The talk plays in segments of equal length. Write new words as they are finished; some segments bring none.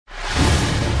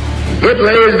It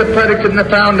lays the predicate and the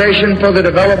foundation for the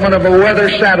development of a weather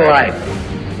satellite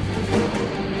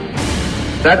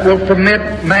that will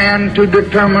permit man to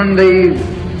determine the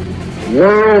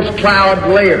world's cloud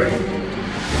layer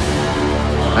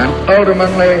and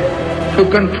ultimately to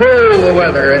control the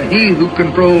weather, and he who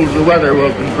controls the weather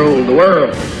will control the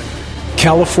world.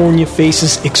 California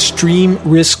faces extreme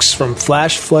risks from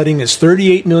flash flooding as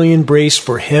 38 million brace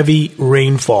for heavy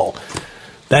rainfall.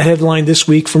 That headline this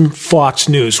week from Fox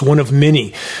News, one of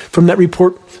many. From that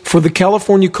report, for the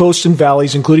California coast and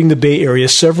valleys, including the Bay Area,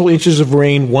 several inches of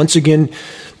rain once again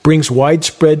brings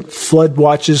widespread flood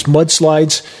watches,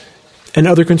 mudslides, and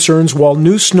other concerns, while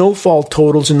new snowfall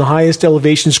totals in the highest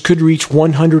elevations could reach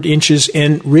 100 inches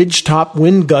and ridge-top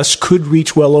wind gusts could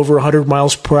reach well over 100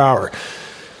 miles per hour.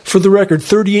 For the record,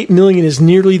 38 million is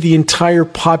nearly the entire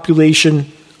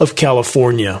population of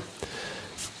California.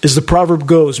 As the proverb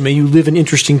goes, may you live in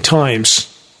interesting times,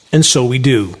 and so we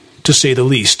do, to say the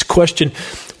least. Question,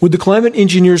 would the climate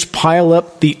engineers pile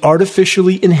up the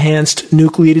artificially enhanced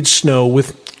nucleated snow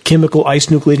with chemical ice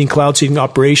nucleating cloud seeding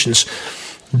operations?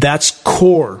 That's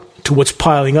core to what's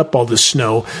piling up all this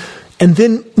snow, and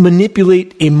then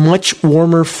manipulate a much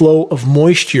warmer flow of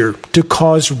moisture to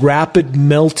cause rapid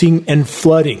melting and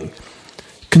flooding.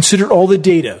 Consider all the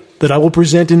data that I will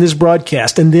present in this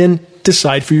broadcast, and then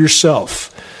decide for yourself.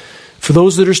 For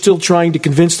those that are still trying to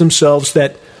convince themselves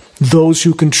that those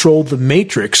who control the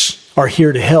matrix are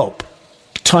here to help,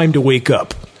 time to wake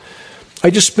up.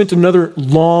 I just spent another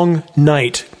long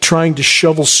night trying to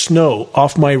shovel snow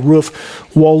off my roof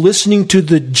while listening to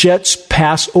the jets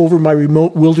pass over my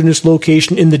remote wilderness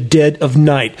location in the dead of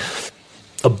night.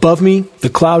 Above me, the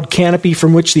cloud canopy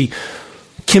from which the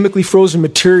chemically frozen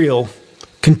material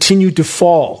continued to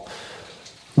fall.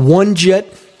 One jet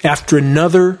after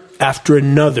another after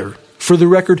another. For the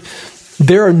record,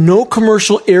 there are no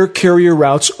commercial air carrier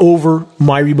routes over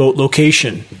my remote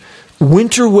location.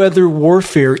 Winter weather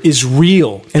warfare is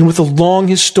real and with a long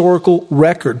historical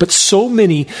record, but so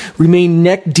many remain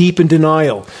neck deep in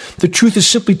denial. The truth is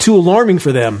simply too alarming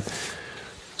for them.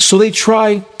 So they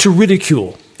try to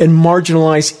ridicule and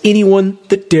marginalize anyone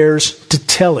that dares to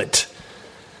tell it.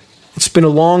 It's been a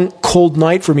long, cold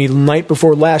night for me, the night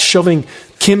before last, shoveling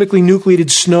chemically nucleated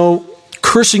snow,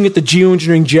 cursing at the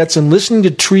geoengineering jets, and listening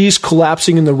to trees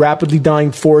collapsing in the rapidly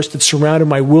dying forest that surrounded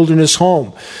my wilderness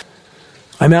home.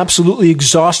 I'm absolutely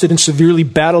exhausted and severely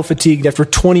battle fatigued after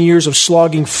 20 years of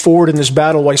slogging forward in this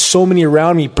battle while so many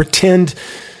around me pretend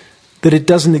that it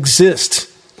doesn't exist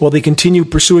while they continue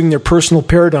pursuing their personal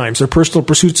paradigms, their personal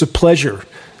pursuits of pleasure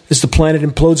as the planet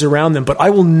implodes around them. But I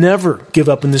will never give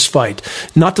up in this fight,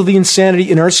 not till the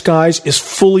insanity in our skies is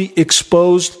fully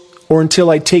exposed or until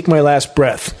I take my last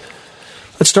breath.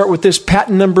 Let's start with this.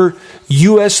 Patent number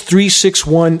US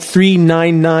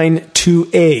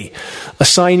 3613992A.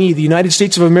 Assignee, the United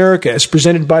States of America, as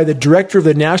presented by the Director of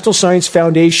the National Science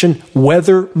Foundation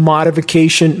Weather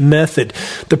Modification Method.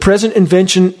 The present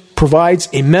invention provides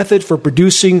a method for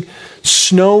producing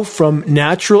snow from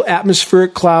natural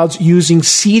atmospheric clouds using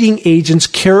seeding agents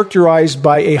characterized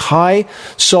by a high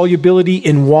solubility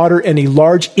in water and a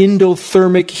large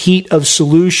endothermic heat of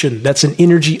solution. That's an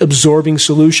energy-absorbing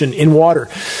solution in water.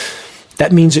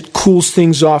 That means it cools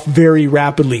things off very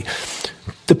rapidly.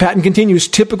 The patent continues,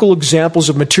 typical examples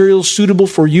of materials suitable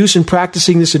for use in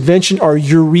practicing this invention are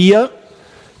urea,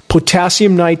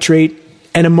 potassium nitrate,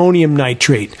 and ammonium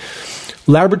nitrate.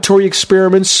 Laboratory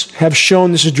experiments have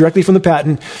shown, this is directly from the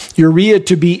patent, urea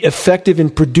to be effective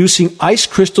in producing ice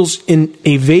crystals in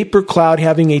a vapor cloud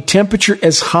having a temperature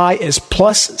as high as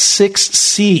plus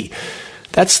 6°C.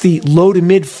 That's the low to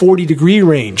mid 40 degree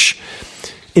range.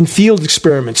 In field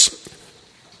experiments,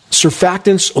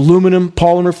 surfactants, aluminum,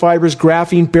 polymer fibers,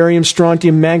 graphene, barium,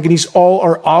 strontium, manganese, all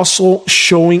are also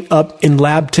showing up in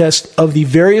lab tests of the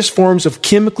various forms of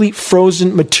chemically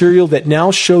frozen material that now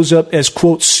shows up as,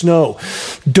 quote, snow.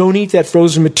 Don't eat that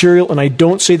frozen material, and I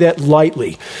don't say that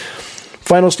lightly.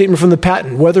 Final statement from the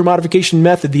patent. Weather modification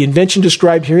method. The invention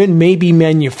described herein may be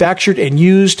manufactured and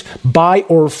used by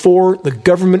or for the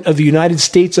government of the United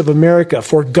States of America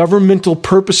for governmental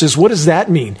purposes. What does that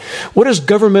mean? What does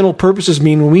governmental purposes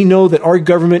mean when we know that our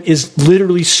government is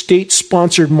literally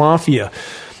state-sponsored mafia,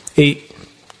 a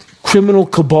criminal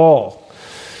cabal?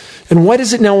 And why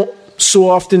does it now so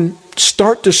often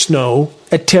start to snow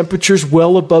at temperatures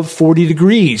well above 40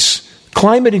 degrees?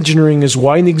 Climate engineering is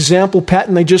why. In the example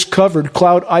patent I just covered,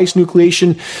 cloud ice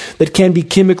nucleation that can be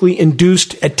chemically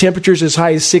induced at temperatures as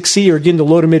high as 6°C or again the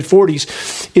low to mid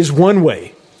 40s is one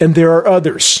way, and there are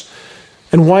others.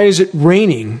 And why is it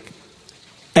raining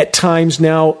at times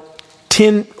now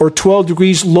 10 or 12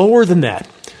 degrees lower than that?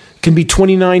 can be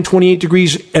 29, 28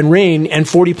 degrees and rain and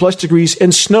 40 plus degrees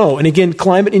and snow. And again,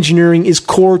 climate engineering is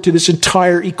core to this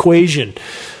entire equation.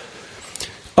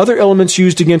 Other elements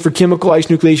used again for chemical ice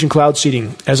nucleation cloud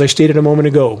seeding, as I stated a moment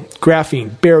ago,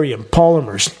 graphene, barium,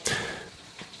 polymers.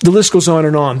 The list goes on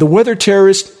and on. The weather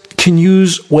terrorists can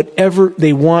use whatever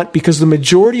they want because the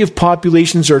majority of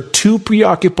populations are too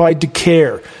preoccupied to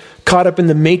care, caught up in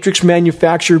the matrix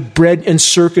manufacture, bread, and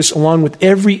circus, along with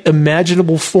every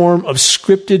imaginable form of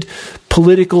scripted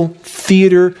political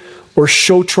theater or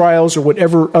show trials or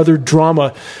whatever other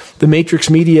drama the matrix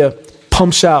media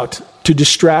pumps out to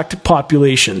distract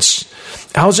populations.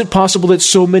 How is it possible that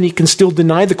so many can still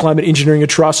deny the climate engineering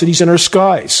atrocities in our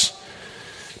skies?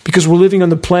 Because we're living on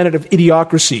the planet of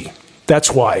idiocracy.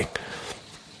 That's why.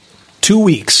 2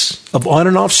 weeks of on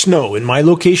and off snow in my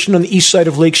location on the east side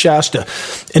of Lake Shasta.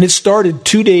 And it started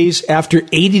 2 days after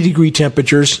 80-degree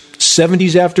temperatures,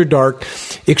 70s after dark.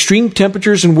 Extreme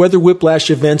temperatures and weather whiplash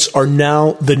events are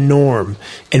now the norm.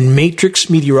 And matrix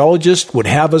meteorologists would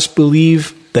have us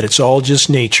believe that it's all just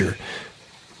nature.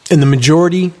 And the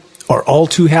majority are all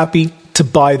too happy to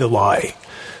buy the lie.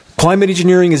 Climate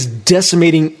engineering is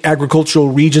decimating agricultural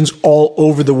regions all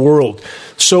over the world.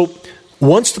 So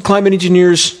once the climate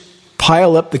engineers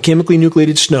pile up the chemically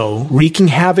nucleated snow, wreaking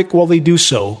havoc while they do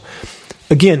so,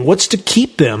 again, what's to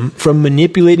keep them from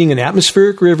manipulating an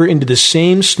atmospheric river into the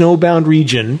same snowbound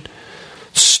region,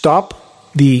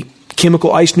 stop the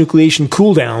chemical ice nucleation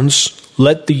cooldowns,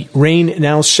 let the rain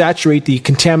now saturate the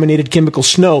contaminated chemical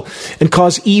snow, and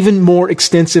cause even more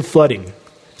extensive flooding?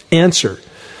 Answer: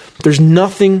 there's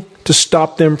nothing to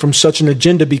stop them from such an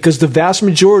agenda because the vast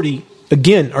majority,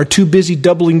 again, are too busy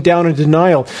doubling down in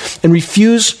denial and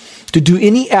refuse to do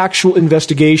any actual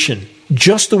investigation,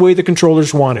 just the way the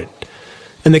controllers want it.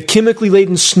 And the chemically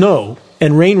laden snow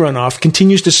and rain runoff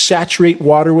continues to saturate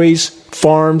waterways,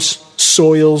 farms,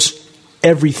 soils,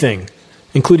 everything,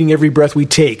 including every breath we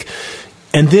take.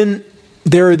 And then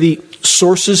there are the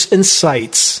sources and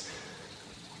sites,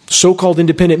 so-called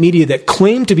independent media, that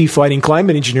claim to be fighting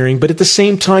climate engineering, but at the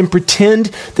same time pretend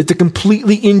that the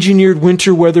completely engineered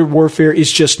winter weather warfare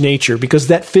is just nature, because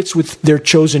that fits with their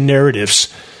chosen narratives.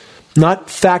 Not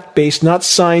fact-based, not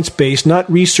science-based,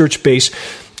 not research-based,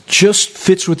 just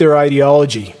fits with their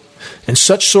ideology. And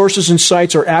such sources and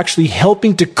sites are actually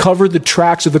helping to cover the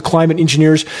tracks of the climate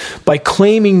engineers by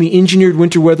claiming the engineered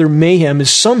winter weather mayhem is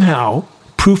somehow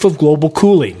proof of global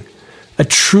cooling. A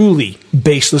truly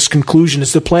baseless conclusion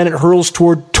as the planet hurls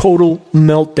toward total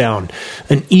meltdown,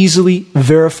 an easily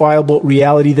verifiable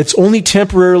reality that's only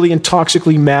temporarily and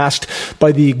toxically masked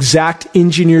by the exact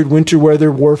engineered winter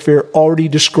weather warfare already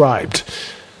described.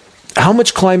 How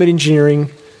much climate engineering,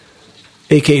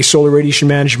 aka solar radiation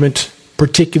management,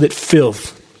 particulate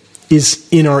filth, is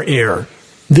in our air?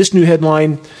 This new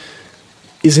headline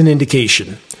is an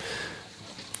indication.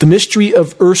 The mystery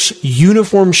of Earth's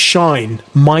uniform shine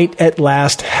might at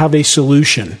last have a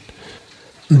solution.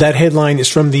 That headline is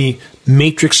from the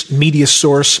Matrix media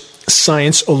source,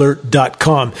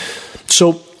 ScienceAlert.com.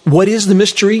 So, what is the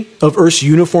mystery of Earth's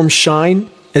uniform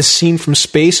shine as seen from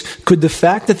space? Could the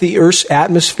fact that the Earth's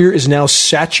atmosphere is now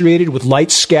saturated with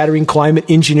light-scattering climate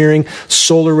engineering,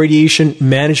 solar radiation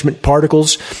management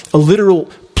particles, a literal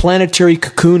planetary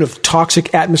cocoon of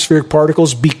toxic atmospheric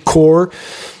particles, be core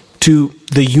to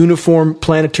the uniform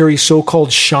planetary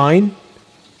so-called shine?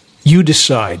 You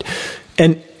decide.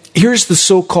 And here's the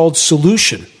so-called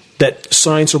solution that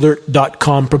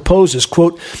ScienceAlert.com proposes.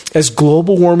 Quote, as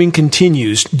global warming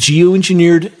continues,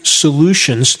 geoengineered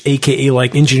solutions, aka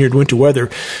like engineered winter weather,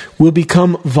 will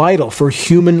become vital for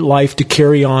human life to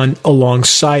carry on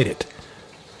alongside it.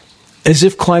 As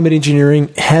if climate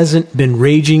engineering hasn't been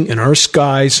raging in our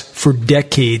skies for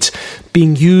decades,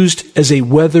 being used as a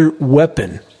weather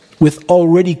weapon with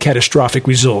already catastrophic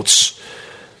results.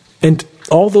 And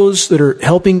all those that are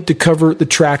helping to cover the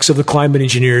tracks of the climate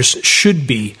engineers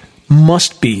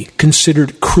must be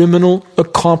considered criminal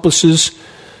accomplices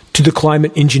to the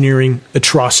climate engineering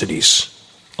atrocities.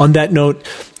 On that note,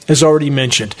 as already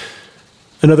mentioned,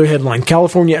 another headline: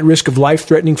 California at risk of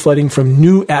life-threatening flooding from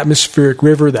new atmospheric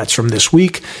river. That's from this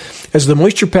week. As the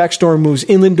moisture-packed storm moves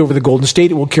inland over the Golden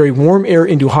State, it will carry warm air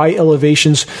into high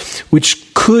elevations, which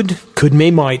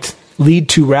might lead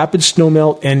to rapid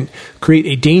snowmelt and create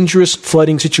a dangerous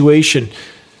flooding situation.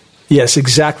 Yes,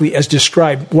 exactly as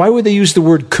described. Why would they use the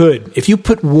word could? If you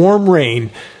put warm rain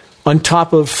on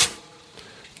top of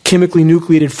chemically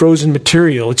nucleated frozen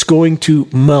material, it's going to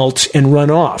melt and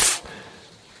run off.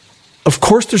 Of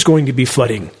course there's going to be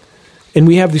flooding. And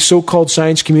we have the so-called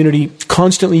science community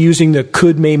constantly using the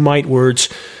could, may, might words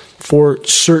for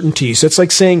certainties. That's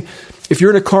like saying If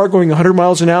you're in a car going 100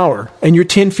 miles an hour and you're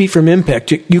 10 feet from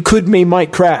impact, you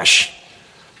might crash.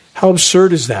 How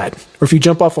absurd is that? Or if you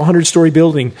jump off a 100-story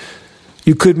building,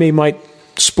 you might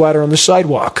splatter on the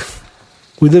sidewalk.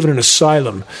 We live in an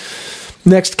asylum.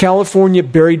 Next, California,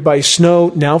 buried by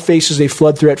snow, now faces a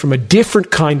flood threat from a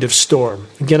different kind of storm.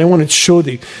 Again, I want to show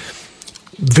the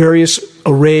various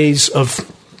arrays of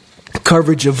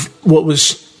coverage of what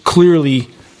was clearly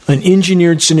an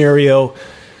engineered scenario.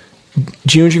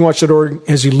 Geoengineeringwatch.org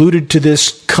has alluded to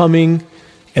this coming,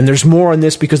 and there's more on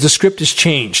this because the script has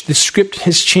changed. The script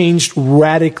has changed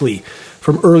radically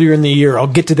from earlier in the year. I'll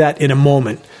get to that in a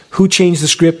moment. Who changed the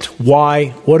script? Why?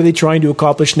 What are they trying to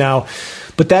accomplish now?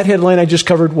 But that headline I just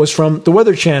covered was from the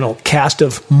Weather Channel, cast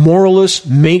of moralist,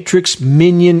 matrix,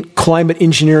 minion, climate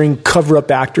engineering cover-up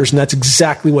actors, and that's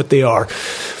exactly what they are.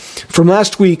 From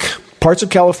last week, parts of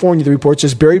California, the report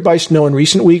says, buried by snow in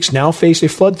recent weeks, now face a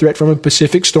flood threat from a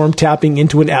Pacific storm tapping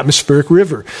into an atmospheric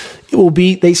river. It will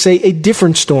be, they say, a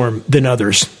different storm than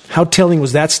others. How telling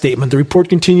was that statement? The report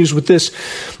continues with this.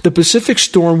 The Pacific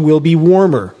storm will be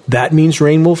warmer. That means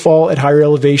rain will fall at higher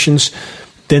elevations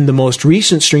than the most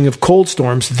recent string of cold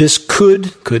storms. This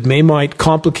might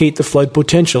complicate the flood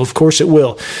potential. Of course it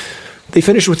will. They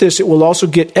finish with this. It will also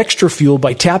get extra fuel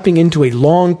by tapping into a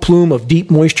long plume of deep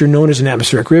moisture known as an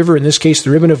atmospheric river. In this case,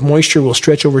 the ribbon of moisture will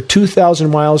stretch over 2,000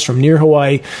 miles from near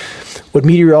Hawaii, what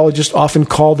meteorologists often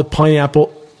call the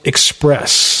Pineapple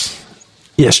Express.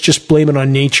 Yes, just blame it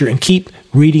on nature and keep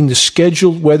reading the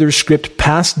scheduled weather script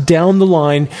passed down the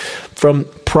line from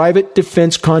private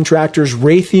defense contractors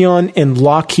Raytheon and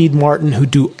Lockheed Martin, who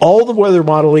do all the weather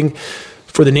modeling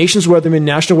for the nation's weathermen,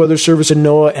 National Weather Service, and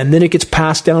NOAA, and then it gets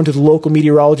passed down to the local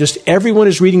meteorologist. Everyone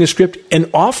is reading the script, and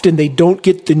often they don't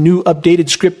get the new updated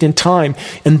script in time,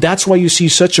 and that's why you see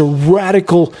such a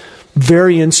radical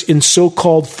variance in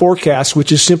so-called forecasts,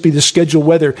 which is simply the scheduled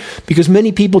weather, because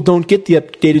many people don't get the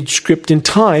updated script in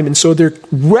time, and so they're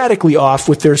radically off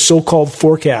with their so-called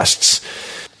forecasts.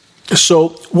 So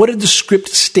what did the script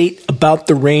state about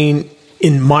the rain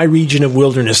in my region of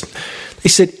wilderness? They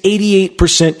said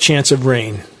 88% chance of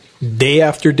rain. Day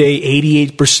after day,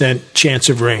 88% chance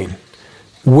of rain.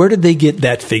 Where did they get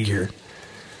that figure?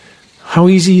 How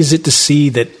easy is it to see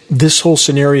that this whole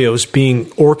scenario is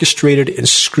being orchestrated and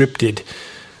scripted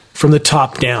from the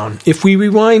top down? If we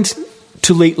rewind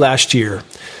to late last year,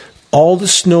 all the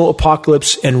snow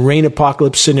apocalypse and rain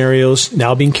apocalypse scenarios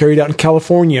now being carried out in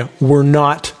California were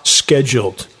not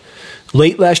scheduled.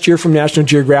 Late last year from National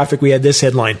Geographic, we had this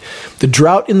headline: the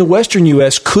drought in the western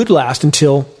U.S. could last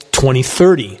until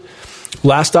 2030.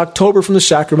 Last October from the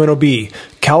Sacramento Bee,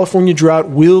 California drought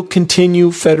will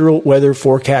continue, federal weather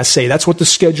forecasts say. That's what the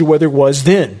scheduled weather was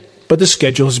then, but the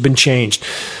schedule has been changed.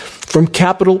 From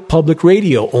Capital Public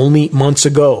Radio only months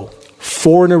ago,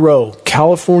 4 in a row,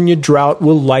 California drought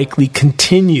will likely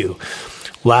continue.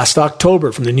 Last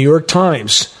October from the New York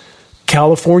Times,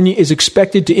 California is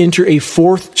expected to enter a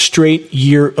 4th straight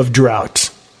year of drought.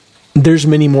 There's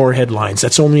many more headlines.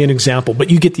 That's only an example, but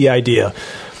you get the idea.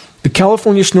 The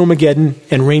California Snowmageddon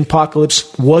and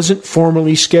Rainpocalypse wasn't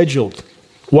formally scheduled.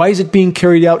 Why is it being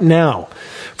carried out now?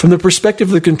 From the perspective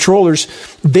of the controllers,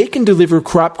 they can deliver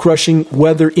crop-crushing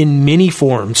weather in many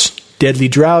forms: deadly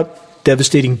drought,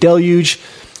 devastating deluge,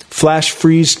 flash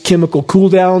freeze chemical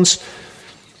cooldowns,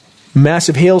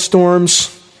 massive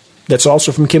hailstorms. That's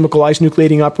also from chemical ice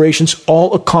nucleating operations.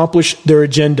 All accomplish their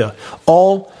agenda.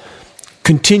 All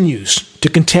continues to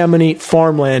contaminate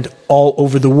farmland all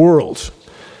over the world.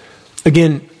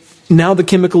 Again, now the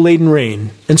chemical-laden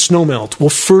rain and snowmelt will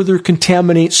further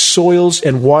contaminate soils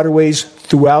and waterways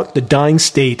throughout the dying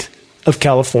state of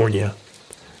California.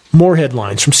 More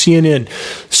headlines from CNN.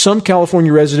 Some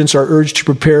California residents are urged to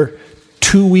prepare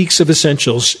 2 weeks of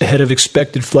essentials ahead of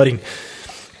expected flooding.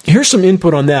 Here's some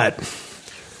input on that.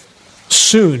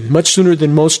 Soon, much sooner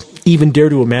than most even dare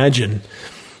to imagine,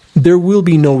 there will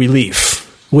be no relief.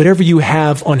 Whatever you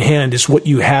have on hand is what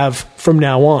you have from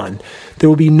now on. There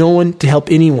will be no one to help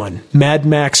anyone. Mad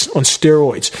Max on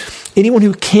steroids. Anyone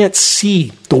who can't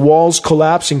see the walls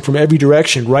collapsing from every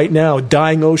direction right now,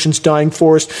 dying oceans, dying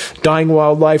forests, dying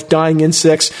wildlife, dying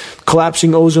insects,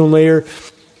 collapsing ozone layer,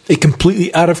 a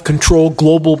completely out of control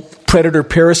global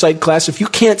predator-parasite class. If you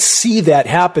can't see that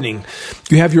happening,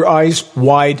 you have your eyes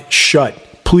wide shut.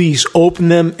 Please open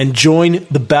them and join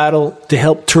the battle to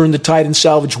help turn the tide and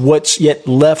salvage what's yet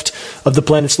left of the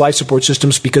planet's life support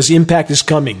systems, because the impact is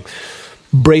coming.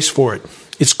 Brace for it.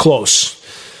 It's close.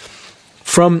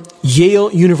 From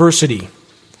Yale University,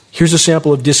 here's a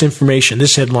sample of disinformation.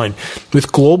 This headline: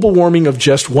 with global warming of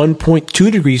just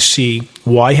 1.2 degrees C,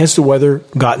 why has the weather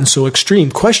gotten so extreme?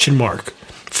 Question mark.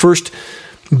 First,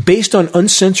 Based on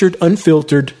uncensored,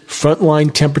 unfiltered,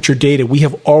 frontline temperature data, we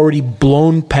have already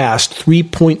blown past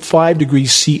 3.5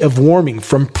 degrees C of warming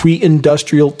from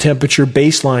pre-industrial temperature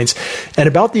baselines, and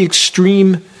about the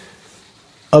extreme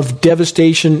of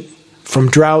devastation from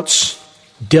droughts,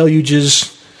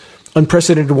 deluges,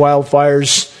 unprecedented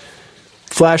wildfires,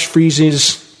 flash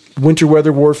freezes, winter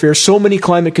weather warfare, so many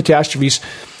climate catastrophes.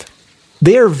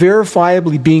 They are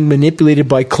verifiably being manipulated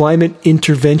by climate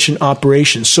intervention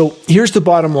operations. So here's the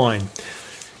bottom line.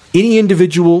 Any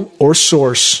individual or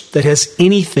source that has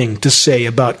anything to say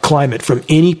about climate from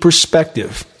any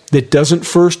perspective that doesn't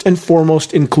first and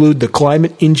foremost include the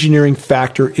climate engineering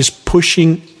factor is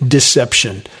pushing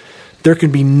deception. There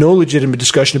can be no legitimate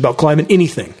discussion about climate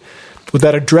anything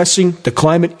without addressing the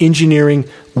climate engineering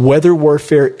weather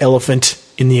warfare elephant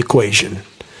in the equation.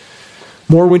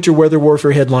 More winter weather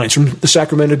warfare headlines from the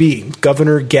Sacramento Bee.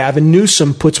 Governor Gavin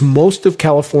Newsom puts most of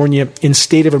California in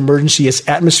state of emergency as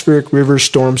atmospheric river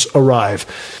storms arrive.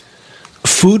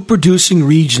 Food-producing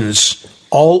regions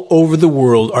all over the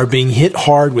world are being hit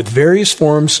hard with various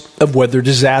forms of weather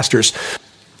disasters.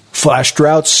 Flash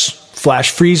droughts,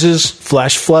 flash freezes,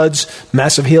 flash floods,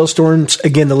 massive hailstorms.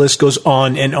 Again, the list goes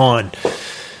on and on.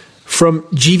 From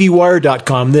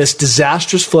GVWire.com, this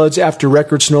disastrous floods after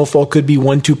record snowfall could be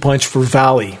 1-2 punch for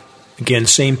Valley. Again,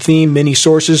 same theme, many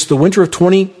sources. The winter of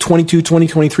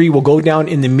 2022-2023 will go down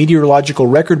in the meteorological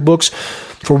record books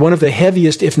for one of the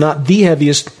heaviest, if not the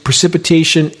heaviest,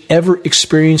 precipitation ever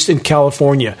experienced in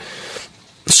California.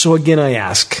 So again, I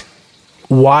ask,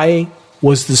 why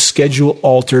was the schedule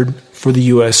altered for the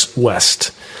U.S.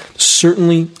 West?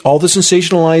 Certainly, all the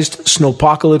sensationalized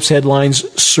snowpocalypse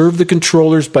headlines serve the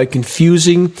controllers by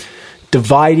confusing,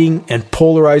 dividing, and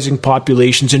polarizing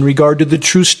populations in regard to the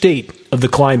true state of the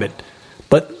climate.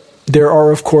 But there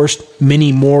are, of course,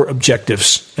 many more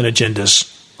objectives and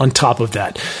agendas on top of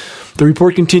that. The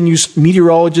report continues,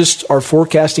 meteorologists are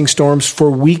forecasting storms for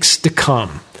weeks to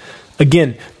come.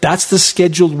 Again, that's the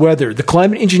scheduled weather. The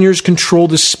climate engineers control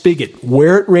the spigot,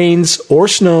 where it rains or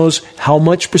snows, how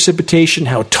much precipitation,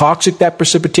 how toxic that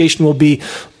precipitation will be.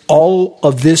 All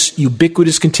of this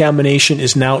ubiquitous contamination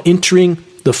is now entering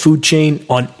the food chain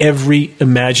on every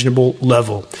imaginable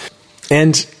level.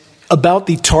 And about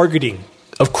the targeting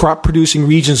of crop-producing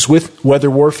regions with weather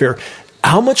warfare,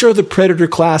 how much are the predator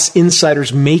class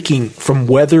insiders making from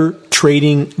weather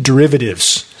trading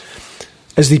derivatives?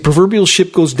 As the proverbial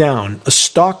ship goes down, a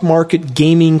stock market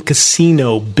gaming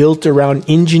casino built around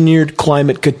engineered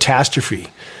climate catastrophe.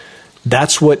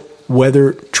 That's what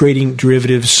weather trading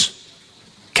derivatives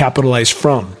capitalize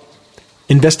from.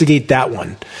 Investigate that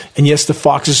one. And yes, the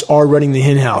foxes are running the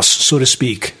henhouse, so to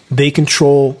speak. They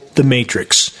control the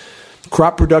matrix.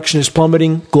 Crop production is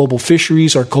plummeting. Global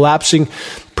fisheries are collapsing.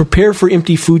 Prepare for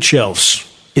empty food shelves.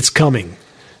 It's coming.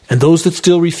 And those that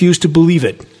still refuse to believe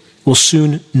it will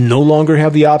soon no longer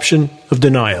have the option of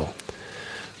denial.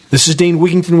 This is Dane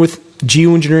Wigington with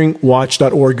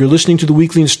geoengineeringwatch.org. You're listening to the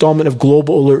weekly installment of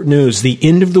Global Alert News, the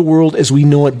end of the world as we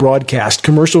know it broadcast,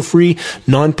 commercial-free,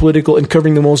 non-political, and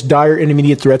covering the most dire and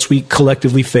immediate threats we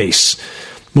collectively face.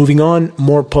 Moving on,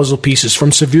 more puzzle pieces. From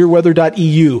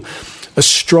severeweather.eu, a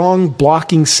strong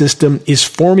blocking system is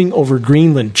forming over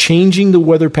Greenland, changing the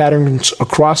weather patterns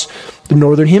across the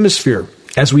northern hemisphere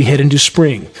as we head into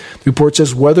spring. The report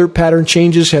says weather pattern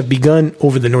changes have begun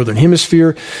over the northern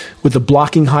hemisphere with a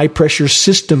blocking high-pressure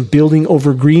system building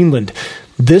over Greenland.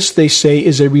 This, they say,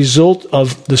 is a result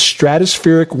of the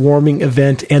stratospheric warming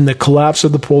event and the collapse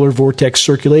of the polar vortex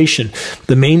circulation.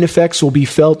 The main effects will be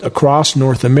felt across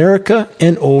North America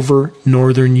and over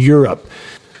northern Europe.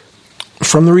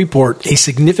 From the report, a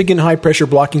significant high-pressure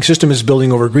blocking system is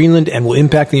building over Greenland and will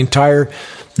impact the entire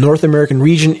North American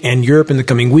region and Europe in the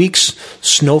coming weeks.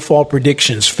 Snowfall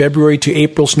predictions. February to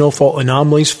April snowfall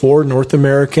anomalies for North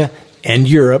America and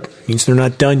Europe. Means they're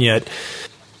not done yet.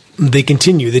 They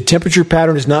continue. The temperature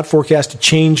pattern is not forecast to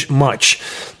change much.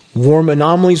 Warm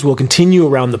anomalies will continue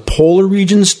around the polar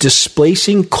regions,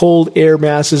 displacing cold air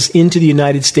masses into the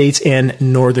United States and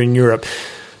Northern Europe.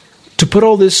 To put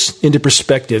all this into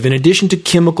perspective, in addition to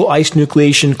chemical ice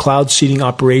nucleation cloud seeding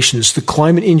operations, the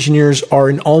climate engineers are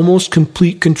in almost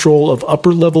complete control of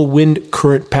upper-level wind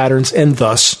current patterns and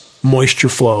thus moisture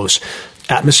flows.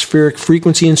 Atmospheric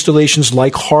frequency installations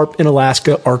like HAARP in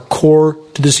Alaska are core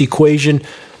to this equation.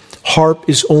 HAARP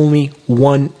is only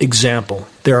one example.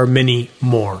 There are many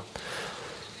more.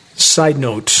 Side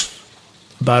note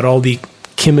about all the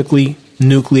chemically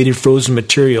nucleated frozen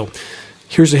material.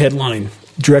 Here's a headline.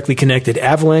 Directly connected.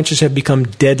 Avalanches have become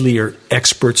deadlier,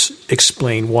 experts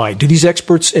explain why. Do these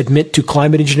experts admit to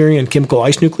climate engineering and chemical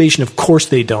ice nucleation? Of course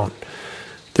they don't.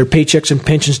 Their paychecks and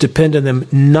pensions depend on them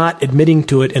not admitting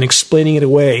to it and explaining it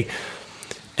away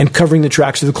and covering the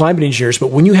tracks of the climate engineers.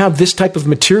 But when you have this type of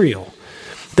material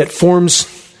that forms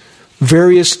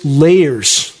various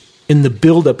layers in the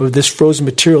buildup of this frozen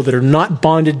material that are not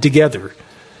bonded together,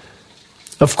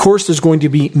 of course there's going to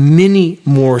be many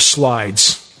more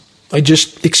slides. I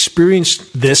just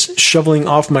experienced this shoveling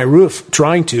off my roof,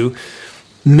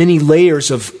 many layers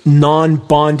of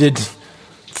non-bonded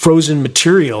frozen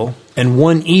material, and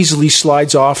one easily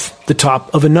slides off the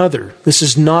top of another. This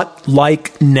is not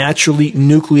like naturally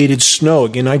nucleated snow.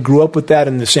 Again, I grew up with that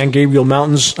in the San Gabriel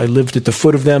Mountains. I lived at the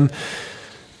foot of them.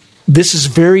 This is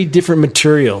very different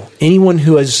material. Anyone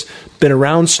who has been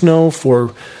around snow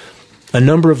for a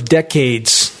number of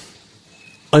decades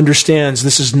understands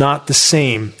this is not the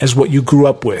same as what you grew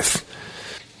up with.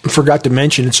 I forgot to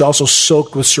mention, it's also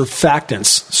soaked with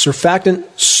surfactants.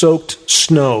 Surfactant-soaked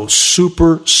snow,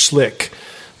 super slick.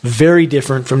 Very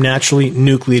different from naturally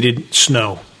nucleated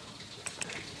snow.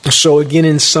 So again,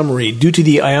 in summary, due to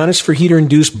the ionosphere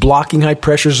heater-induced blocking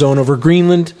high-pressure zone over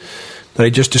Greenland that I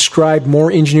just described,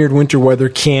 more engineered winter weather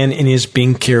can and is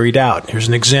being carried out. Here's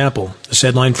an example. This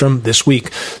headline from this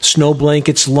week. Snow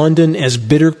blankets London as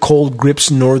bitter cold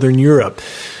grips northern Europe.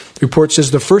 The report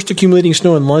says the first accumulating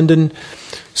snow in London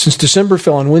since December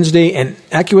fell on Wednesday, and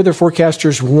AccuWeather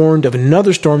forecasters warned of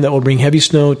another storm that will bring heavy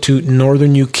snow to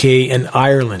northern UK and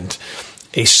Ireland.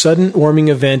 A sudden warming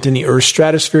event in the Earth's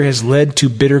stratosphere has led to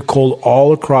bitter cold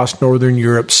all across northern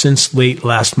Europe since late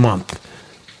last month.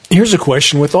 Here's a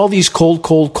question. With all these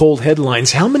cold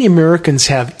headlines, how many Americans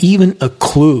have even a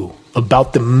clue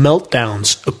about the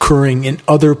meltdowns occurring in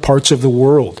other parts of the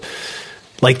world?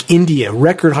 Like India,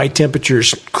 record high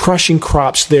temperatures, crushing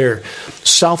crops there.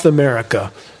 South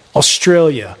America,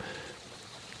 Australia.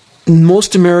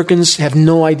 Most Americans have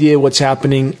no idea what's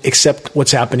happening except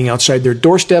what's happening outside their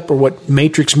doorstep or what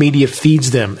Matrix Media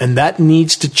feeds them. And that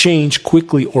needs to change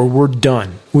quickly or we're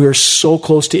done. We are so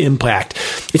close to impact.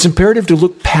 It's imperative to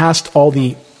look past all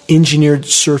the engineered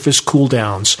surface cool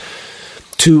downs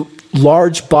to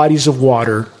large bodies of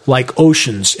water like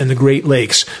oceans and the Great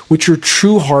Lakes, which are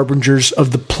true harbingers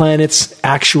of the planet's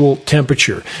actual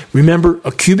temperature. Remember,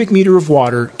 a cubic meter of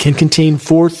water can contain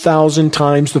 4,000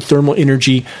 times the thermal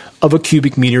energy of a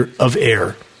cubic meter of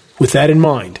air. With that in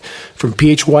mind, from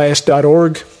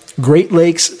phys.org, Great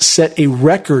Lakes set a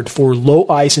record for low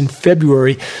ice in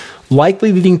February,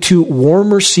 likely leading to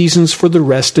warmer seasons for the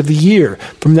rest of the year.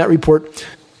 From that report,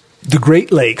 the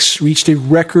Great Lakes reached a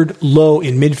record low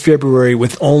in mid-February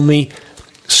with only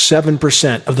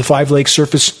 7% of the 5-lake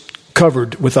surface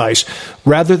covered with ice,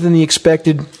 rather than the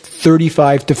expected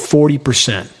 35 to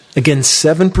 40%. Again,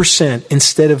 7%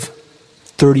 instead of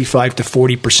 35 to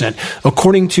 40%.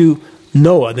 According to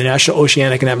NOAA, the National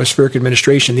Oceanic and Atmospheric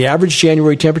Administration, the average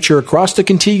January temperature across the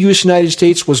contiguous United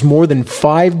States was more than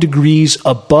 5 degrees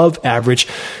above average,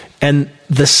 and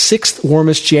the 6th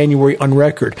warmest January on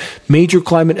record. Major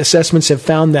climate assessments have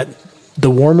found that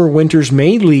the warmer winters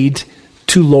may lead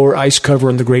to lower ice cover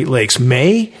in the Great Lakes.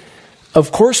 May?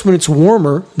 Of course, when it's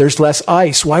warmer, there's less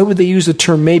ice. Why would they use the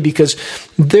term may? Because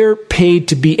they're paid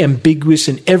to be ambiguous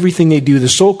in everything they do. The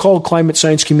so-called climate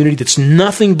science community that's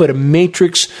nothing but a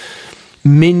matrix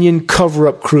minion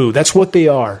cover-up crew. That's what they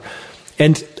are.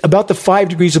 And about the 5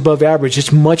 degrees above average,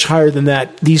 it's much higher than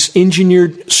that. These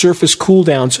engineered surface cool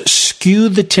downs skew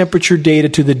the temperature data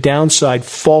to the downside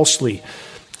falsely,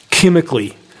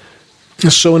 chemically.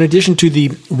 So in addition to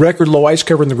the record low ice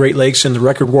cover in the Great Lakes and the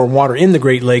record warm water in the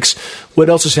Great Lakes, what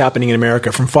else is happening in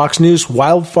America? From Fox News,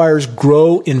 wildfires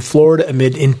grow in Florida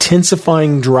amid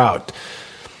intensifying drought.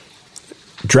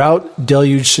 Drought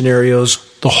deluge scenarios,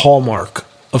 the hallmark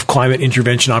of climate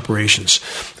intervention operations.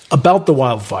 About the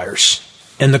wildfires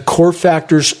and the core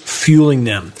factors fueling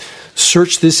them,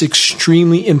 search this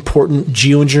extremely important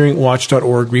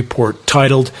geoengineeringwatch.org report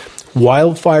titled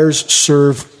Wildfires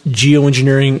Serve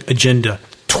Geoengineering Agenda.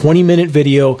 20-minute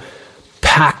video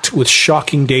packed with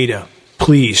shocking data.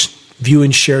 Please view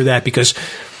and share that because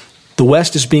the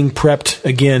West is being prepped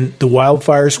again. The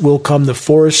wildfires will come. The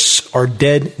forests are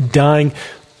dead, dying.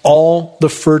 All the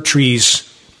fir trees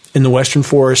in the western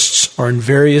forests are in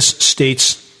various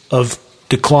states of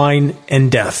decline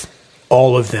and death.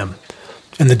 All of them.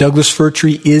 And the Douglas fir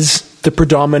tree is the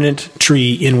predominant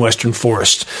tree in western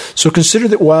forests. So consider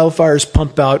that wildfires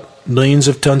pump out millions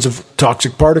of tons of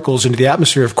toxic particles into the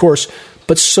atmosphere, of course,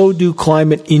 but so do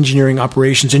climate engineering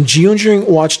operations. And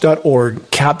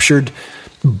geoengineeringwatch.org captured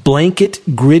blanket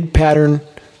grid pattern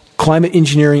climate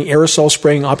engineering aerosol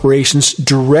spraying operations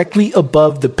directly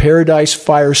above the Paradise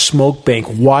Fire smoke bank.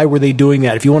 Why were they doing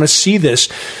that? If you want to see this,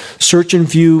 search and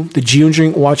view the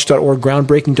geoengineeringwatch.org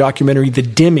groundbreaking documentary, The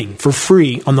Dimming, for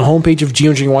free on the homepage of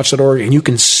geoengineeringwatch.org, and you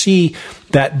can see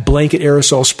that blanket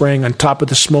aerosol spraying on top of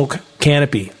the smoke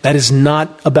canopy. That is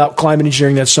not about climate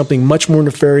engineering. That's something much more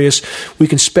nefarious. We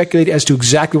can speculate as to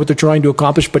exactly what they're trying to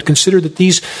accomplish, but consider that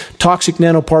these toxic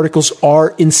nanoparticles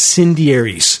are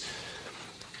incendiaries.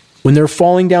 When they're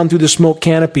falling down through the smoke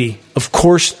canopy, of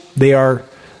course they are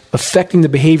affecting the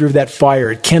behavior of that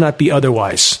fire. It cannot be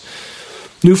otherwise.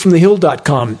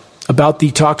 Newfromthehill.com about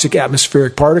the toxic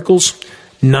atmospheric particles.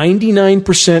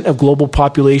 99% of global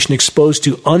population exposed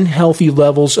to unhealthy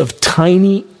levels of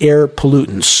tiny air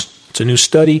pollutants. It's a new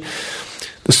study.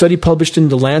 The study published in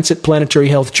the Lancet Planetary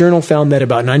Health Journal found that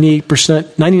about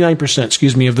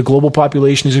 99% of the global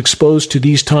population is exposed to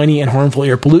these tiny and harmful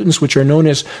air pollutants, which are known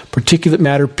as particulate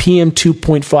matter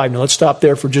PM2.5. Now let's stop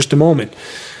there for just a moment.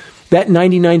 That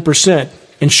 99%,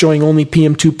 and showing only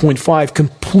PM2.5,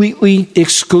 completely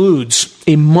excludes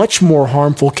a much more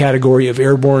harmful category of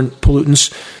airborne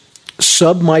pollutants,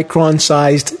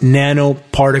 submicron-sized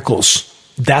nanoparticles.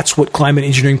 That's what climate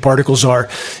engineering particles are.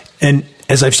 And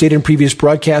as I've stated in previous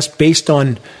broadcasts, based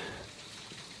on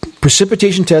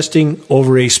precipitation testing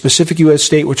over a specific U.S.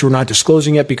 state, which we're not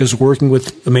disclosing yet because we're working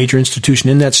with a major institution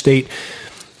in that state,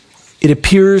 it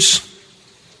appears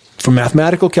from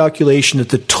mathematical calculation that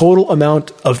the total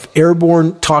amount of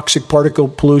airborne toxic particle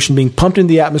pollution being pumped into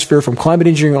the atmosphere from climate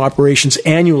engineering operations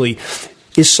annually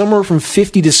is somewhere from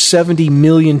 50 to 70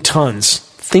 million tons.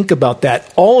 Think about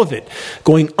that. All of it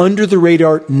going under the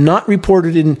radar, not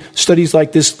reported in studies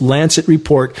like this Lancet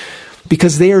report,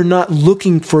 because they are not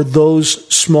looking for those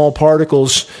small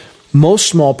particles, most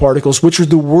small particles, which are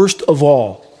the worst of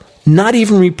all. Not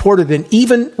even reported. And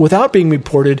even without being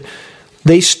reported,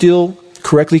 they still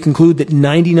correctly conclude that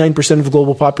 99% of the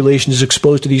global population is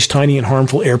exposed to these tiny and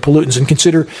harmful air pollutants. And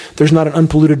consider there's not an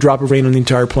unpolluted drop of rain on the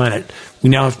entire planet. We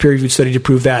now have peer-reviewed study to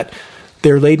prove that.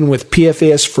 They're laden with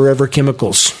PFAS forever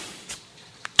chemicals.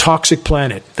 Toxic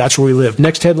planet. That's where we live.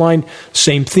 Next headline,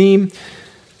 same theme.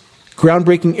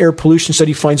 Groundbreaking air pollution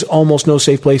study finds almost no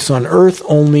safe place on Earth.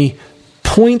 Only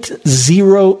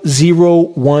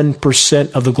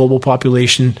 0.001% of the global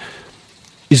population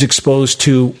is exposed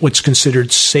to what's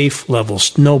considered safe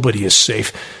levels. Nobody is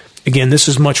safe. Again, this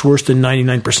is much worse than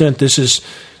 99%. This is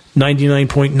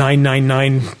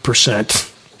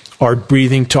 99.999% are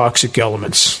breathing toxic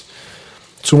elements.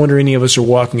 So I wonder any of us are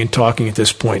walking and talking at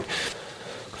this point.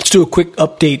 Let's do a quick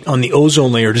update on the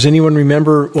ozone layer. Does anyone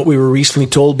remember what we were recently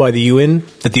told by the UN,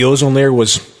 that the ozone layer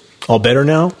was all better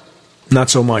now? Not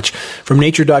so much. From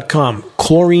Nature.com,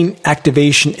 chlorine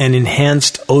activation and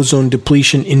enhanced ozone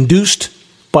depletion induced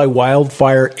by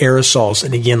wildfire aerosols.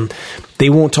 And again,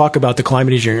 they won't talk about the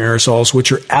climate engineering aerosols,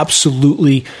 which are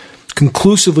absolutely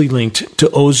conclusively linked to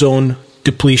ozone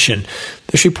depletion.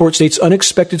 This report states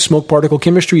unexpected smoke particle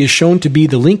chemistry is shown to be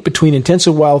the link between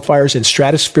intensive wildfires and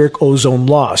stratospheric ozone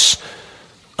loss.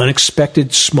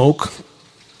 Unexpected smoke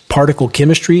particle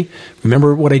chemistry.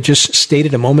 Remember what I just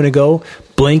stated a moment ago?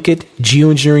 Blanket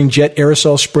geoengineering jet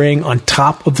aerosol spraying on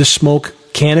top of the smoke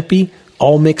canopy,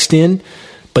 all mixed in.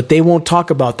 But they won't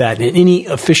talk about that in any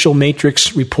official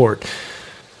Matrix report.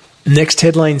 Next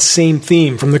headline, same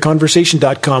theme, from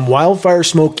theconversation.com. Wildfire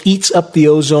smoke eats up the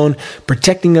ozone,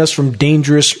 protecting us from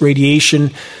dangerous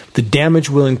radiation. The damage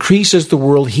will increase as the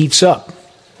world heats up.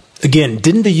 Again,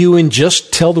 didn't the UN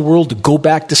just tell the world to go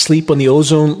back to sleep on the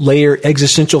ozone layer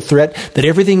existential threat, that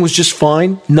everything was just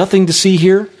fine, nothing to see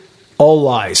here? All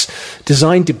lies.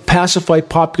 Designed to pacify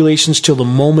populations till the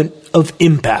moment of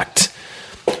impact.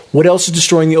 What else is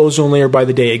destroying the ozone layer by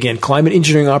the day? Again, climate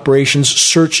engineering operations.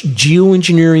 Search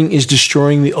geoengineering is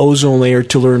destroying the ozone layer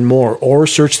to learn more, or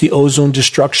search the ozone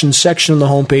destruction section on the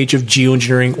homepage of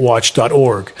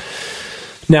geoengineeringwatch.org.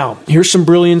 Now, here's some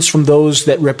brilliance from those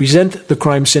that represent the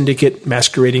crime syndicate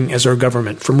masquerading as our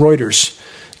government. From Reuters,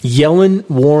 Yellen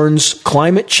warns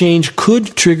climate change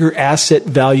could trigger asset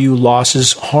value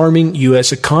losses, harming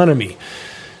U.S. economy.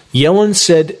 Yellen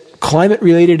said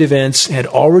climate-related events had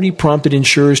already prompted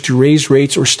insurers to raise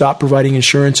rates or stop providing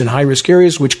insurance in high-risk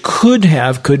areas, which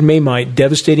might,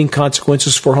 devastating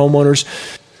consequences for homeowners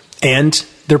and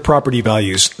their property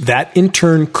values. That, in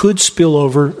turn, could spill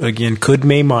over, again,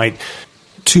 might,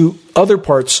 to other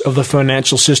parts of the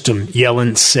financial system,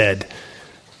 Yellen said.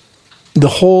 The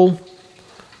whole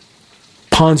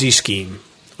Ponzi scheme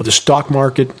of the stock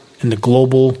market and the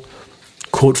global,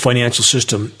 quote, financial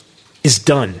system is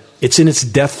done. It's in its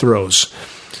death throes.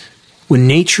 When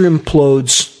nature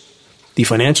implodes, the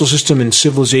financial system and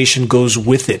civilization goes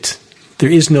with it. There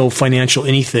is no financial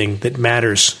anything that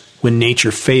matters when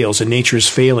nature fails, and nature is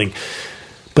failing.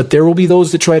 But there will be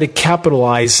those that try to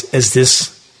capitalize as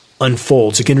this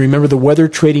unfolds. Again, remember the weather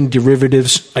trading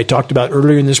derivatives I talked about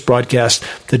earlier in this broadcast,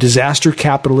 the disaster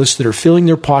capitalists that are filling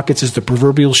their pockets as the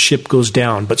proverbial ship goes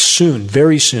down. But soon,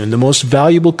 very soon, the most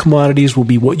valuable commodities will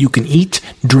be what you can eat,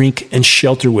 drink, and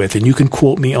shelter with. And you can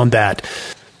quote me on that.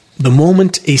 The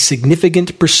moment a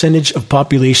significant percentage of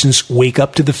populations wake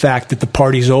up to the fact that the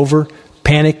party's over,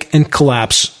 panic and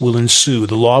collapse will ensue.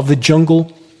 The law of the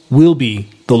jungle will be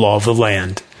the law of the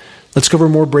land. Let's cover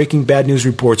more breaking bad news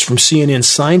reports from CNN.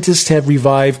 Scientists have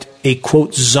revived a,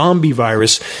 quote, zombie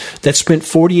virus that spent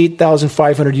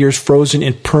 48,500 years frozen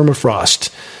in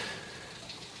permafrost.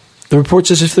 The report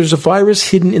says if there's a virus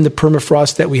hidden in the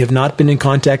permafrost that we have not been in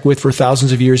contact with for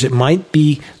thousands of years, it might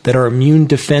be that our immune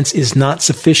defense is not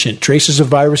sufficient. Traces of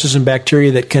viruses and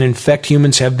bacteria that can infect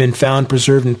humans have been found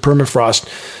preserved in permafrost.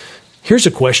 Here's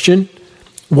a question.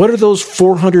 What are those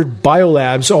 400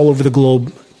 biolabs all over the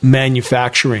globe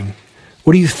manufacturing?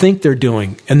 What do you think they're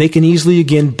doing? And they can easily,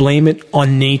 again, blame it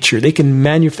on nature. They can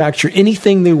manufacture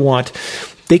anything they want.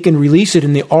 They can release it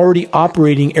in the already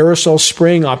operating aerosol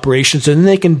spraying operations, and then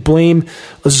they can blame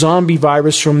a zombie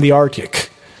virus from the Arctic.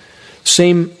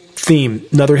 Same theme,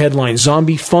 another headline,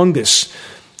 zombie fungus,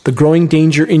 the growing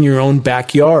danger in your own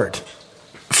backyard.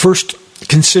 First,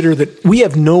 consider that we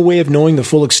have no way of knowing the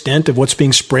full extent of what's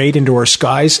being sprayed into our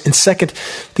skies. And second,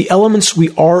 the elements we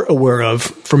are aware of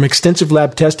from extensive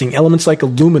lab testing, elements like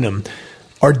aluminum,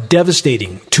 are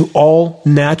devastating to all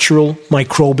natural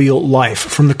microbial life,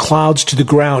 from the clouds to the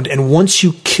ground. And once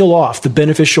you kill off the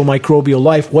beneficial microbial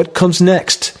life, what comes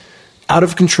next? Out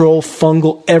of control,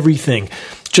 fungal everything.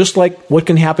 Just like what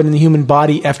can happen in the human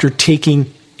body after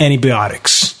taking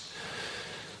antibiotics.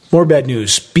 More bad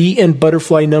news. Bee and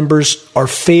butterfly numbers are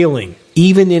failing,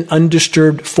 even in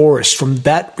undisturbed forests. From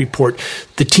that report,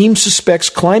 the team suspects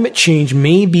climate change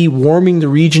may be warming the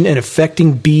region and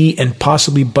affecting bee and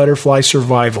possibly butterfly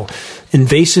survival.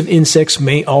 Invasive insects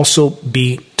may also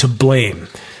be to blame.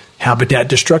 Habitat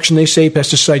destruction, they say,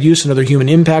 pesticide use, and other human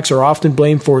impacts are often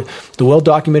blamed for the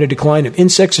well-documented decline of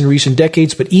insects in recent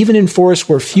decades. But even in forests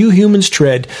where few humans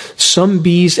tread, some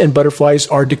bees and butterflies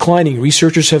are declining,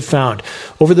 researchers have found.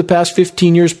 Over the past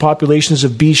 15 years, populations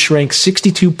of bees shrank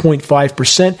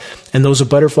 62.5%, and those of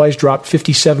butterflies dropped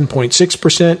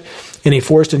 57.6%. In a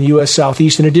forest in the U.S.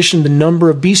 Southeast. In addition, the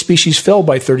number of bee species fell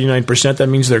by 39%. That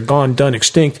means they're gone, done,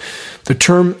 extinct. The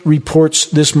term reports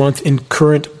this month in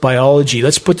Current Biology.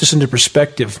 Let's put this into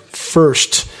perspective.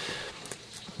 First,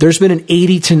 there's been an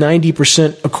 80 to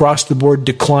 90% across the board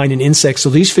decline in insects.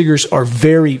 So these figures are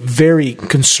very, very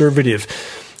conservative.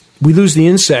 We lose the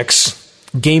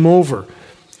insects, game over.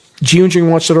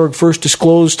 Geoengineeringwatch.org first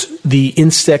disclosed the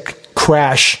insect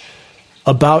crash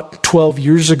about 12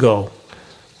 years ago.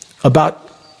 About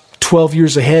 12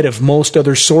 years ahead of most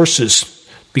other sources,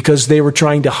 because they were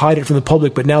trying to hide it from the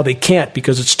public, but now they can't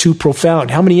because it's too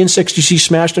profound. How many insects do you see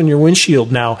smashed on your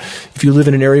windshield now if you live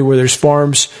in an area where there's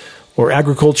farms or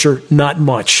agriculture? Not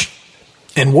much.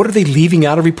 And what are they leaving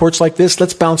out of reports like this?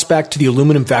 Let's bounce back to the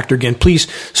aluminum factor again.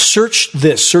 Please search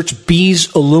this. Search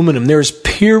bees aluminum. There is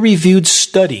peer-reviewed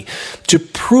study to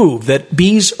prove that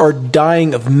bees are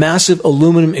dying of massive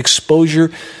aluminum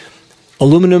exposure.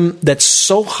 Aluminum that's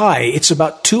so high, it's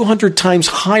about 200 times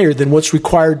higher than what's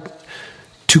required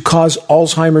to cause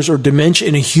Alzheimer's or dementia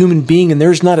in a human being, and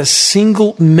there's not a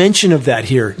single mention of that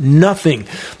here. Nothing.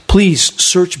 Please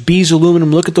search bees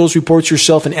aluminum, look at those reports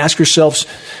yourself, and ask yourselves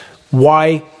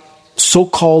why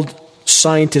so-called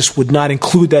scientists would not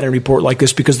include that in a report like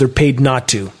this, because they're paid not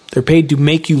to. They're paid to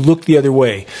make you look the other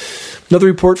way. Another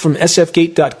report from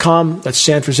sfgate.com, that's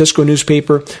San Francisco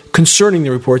newspaper, concerning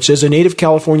the report says a native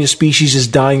California species is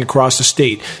dying across the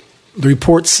state. The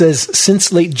report says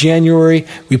since late January,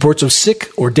 reports of sick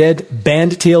or dead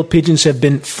band-tailed pigeons have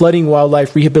been flooding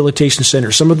wildlife rehabilitation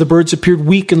centers. Some of the birds appeared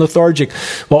weak and lethargic,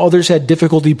 while others had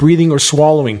difficulty breathing or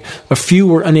swallowing. A few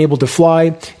were unable to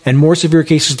fly, and more severe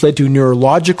cases led to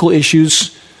neurological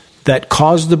issues that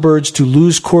caused the birds to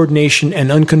lose coordination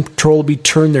and uncontrollably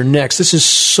turn their necks. This is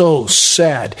so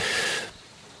sad.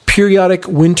 Periodic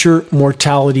winter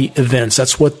mortality events,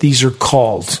 that's what these are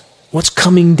called. What's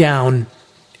coming down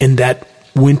in that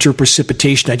winter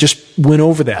precipitation? I just went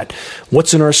over that.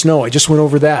 What's in our snow? I just went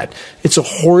over that. It's a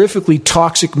horrifically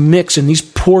toxic mix, and these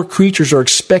poor creatures are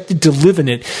expected to live in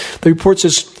it. The report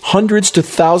says hundreds to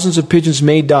thousands of pigeons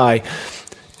may die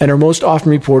and are most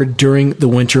often reported during the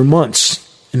winter months.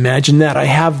 Imagine that. I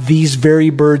have these very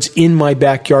birds in my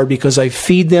backyard because I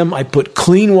feed them. I put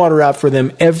clean water out for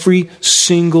them every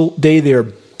single day. They are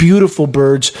beautiful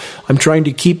birds. I'm trying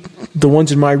to keep the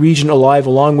ones in my region alive,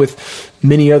 along with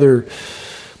many other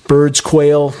birds,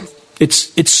 quail.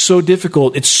 It's so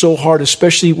difficult. It's so hard,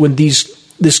 especially when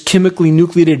this chemically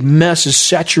nucleated mess is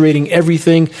saturating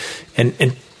everything and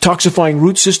toxifying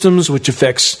root systems, which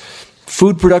affects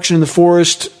food production in the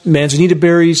forest, manzanita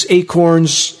berries,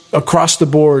 acorns, across the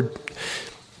board.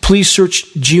 Please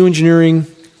search geoengineering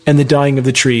and the dying of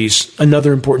the trees,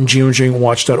 another important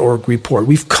geoengineeringwatch.org report.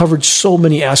 We've covered so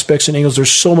many aspects and angles. There's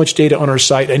so much data on our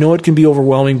site. I know it can be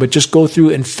overwhelming, but just go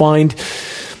through and find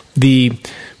the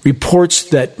reports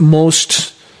that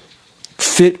most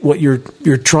fit what you're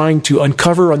trying to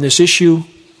uncover on this issue,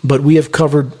 but we have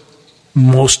covered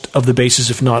most of the bases,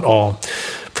 if not all.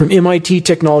 From MIT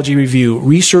Technology Review,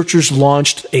 researchers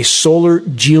launched a solar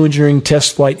geoengineering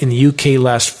test flight in the UK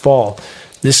last fall.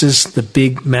 This is the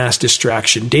big mass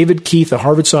distraction. David Keith, a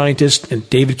Harvard scientist, and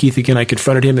David Keith, again, I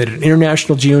confronted him at an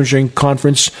international geoengineering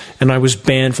conference, and I was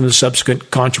banned from the subsequent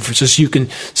conferences. You can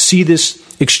see this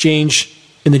exchange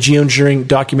in the geoengineering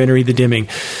documentary, The Dimming.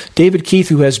 David Keith,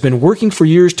 who has been working for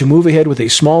years to move ahead with a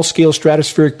small-scale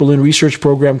stratospheric balloon research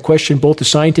program, questioned both the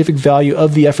scientific value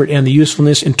of the effort and the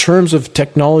usefulness in terms of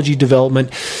technology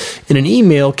development. In an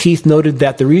email, Keith noted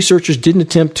that the researchers didn't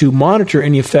attempt to monitor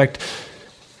any effect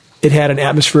it had on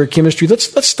atmospheric chemistry.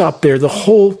 Let's stop there. The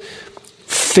whole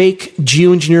fake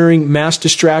geoengineering, mass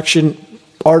distraction,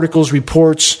 articles,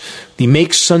 reports, the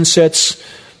Make Sunsets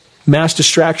mass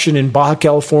distraction in Baja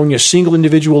California, a single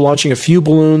individual launching a few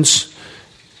balloons,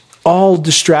 all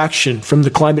distraction from the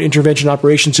climate intervention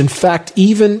operations. In fact,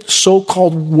 even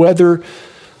so-called weather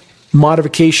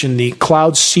modification, the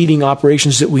cloud seeding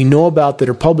operations that we know about that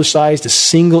are publicized, a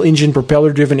single-engine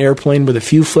propeller-driven airplane with a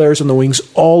few flares on the wings,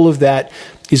 all of that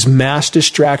is mass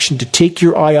distraction to take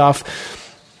your eye off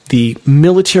the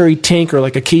military tanker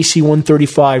like a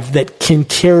KC-135 that can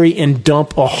carry and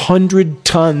dump 100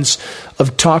 tons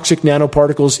of toxic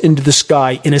nanoparticles into the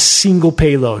sky in a single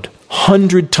payload.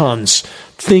 100 tons.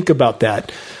 Think about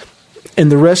that.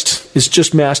 And the rest is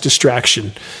just mass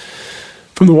distraction.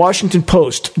 From the Washington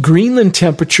Post, Greenland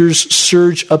temperatures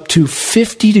surge up to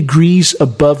 50 degrees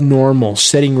above normal,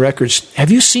 setting records.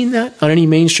 Have you seen that on any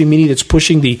mainstream media that's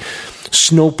pushing the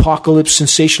snowpocalypse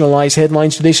sensationalized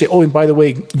headlines? Do they say, oh, and by the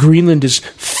way, Greenland is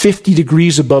 50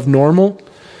 degrees above normal?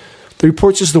 The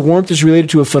report says the warmth is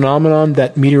related to a phenomenon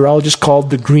that meteorologists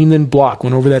called the Greenland block.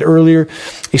 Went over that earlier.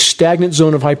 A stagnant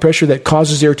zone of high pressure that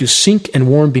causes air to sink and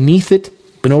warm beneath it.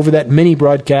 Been over that many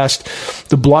broadcasts.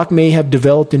 The block may have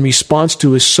developed in response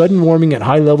to a sudden warming at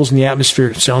high levels in the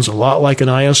atmosphere. It sounds a lot like an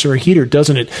ice or a heater,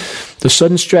 doesn't it? The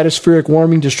sudden stratospheric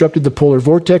warming disrupted the polar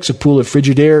vortex, a pool of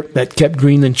frigid air that kept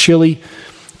Greenland chilly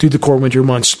through the core winter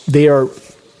months. They are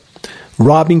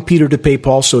robbing Peter to pay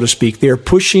Paul, so to speak. They are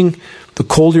pushing the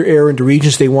colder air into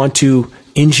regions they want to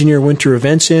engineer winter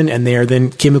events in, and they are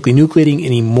then chemically nucleating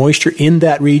any moisture in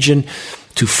that region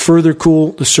to further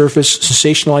cool the surface,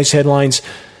 sensationalize headlines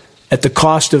at the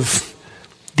cost of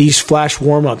these flash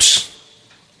warm-ups,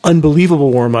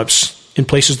 unbelievable warm-ups in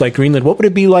places like Greenland. What would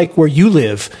it be like where you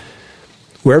live,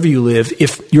 wherever you live,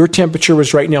 if your temperature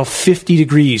was right now 50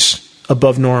 degrees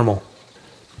above normal?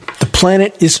 The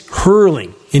planet is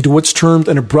hurling into what's termed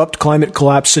an abrupt climate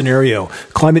collapse scenario.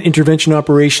 Climate intervention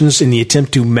operations in the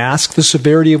attempt to mask the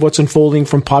severity of what's unfolding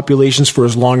from populations for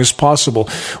as long as possible,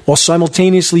 while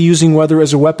simultaneously using weather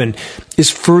as a weapon, is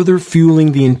further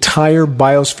fueling the entire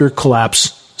biosphere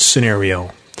collapse scenario.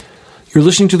 You're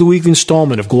listening to the weekly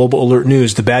installment of Global Alert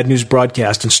News, the Bad News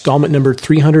Broadcast, installment number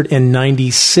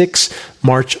 396,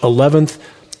 March 11th,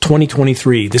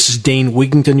 2023. This is Dane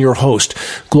Wigington, your host.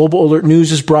 Global Alert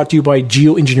News is brought to you by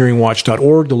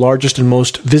geoengineeringwatch.org, the largest and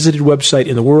most visited website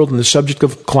in the world on the subject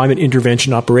of climate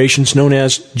intervention operations, known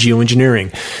as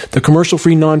geoengineering. The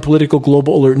commercial-free, non-political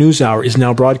Global Alert News Hour is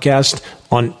now broadcast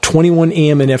on 21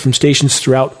 AM and FM stations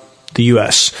throughout the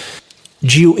U.S.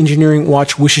 Geoengineering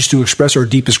Watch wishes to express our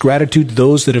deepest gratitude to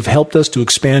those that have helped us to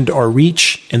expand our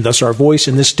reach and thus our voice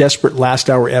in this desperate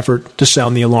last-hour effort to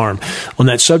sound the alarm. On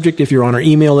that subject, if you're on our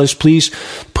email list, please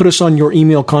put us on your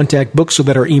email contact book so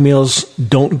that our emails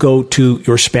don't go to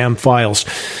your spam files.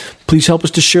 Please help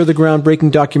us to share the groundbreaking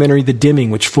documentary, The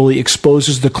Dimming, which fully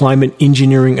exposes the climate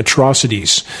engineering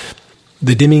atrocities.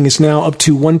 The Dimming is now up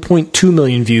to 1.2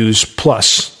 million views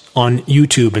plus on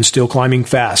YouTube and still climbing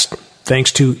fast.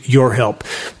 thanks to your help.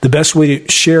 The best way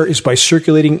to share is by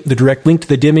circulating the direct link to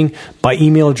the dimming by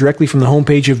email directly from the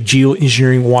homepage of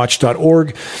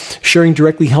geoengineeringwatch.org. Sharing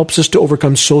directly helps us to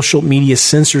overcome social media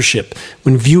censorship.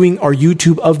 When viewing our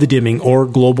YouTube of the dimming or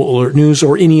Global Alert News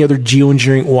or any other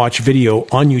Geoengineering Watch video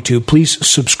on YouTube, please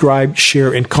subscribe,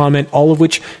 share, and comment, all of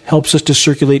which helps us to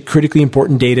circulate critically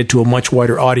important data to a much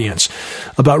wider audience.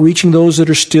 About reaching those that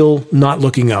are still not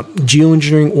looking up,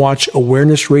 Geoengineering Watch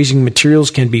awareness-raising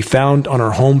materials can be found on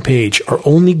our homepage. Our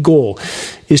only goal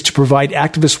is to provide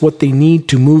activists what they need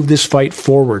to move this fight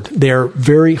forward. They are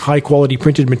very high-quality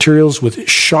printed materials with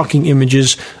shocking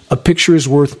images. A picture is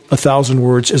worth 1,000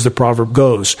 words, as the proverb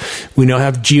goes. We now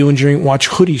have Geoengineering Watch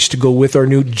hoodies to go with our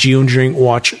new Geoengineering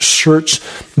Watch shirts,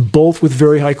 both with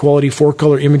very high-quality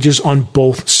 4-color images on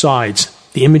both sides.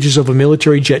 The images of a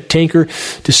military jet tanker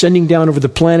descending down over the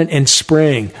planet and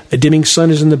spraying. A dimming sun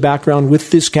is in the background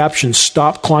with this caption,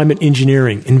 "Stop Climate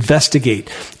Engineering, Investigate."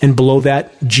 And below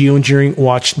that,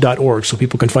 geoengineeringwatch.org, so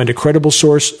people can find a credible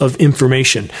source of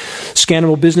information.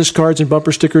 Scannable business cards and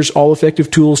bumper stickers, all effective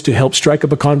tools to help strike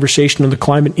up a conversation on the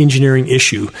climate engineering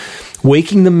issue.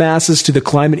 Waking the masses to the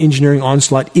climate engineering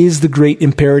onslaught is the great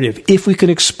imperative. If we can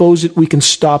expose it, we can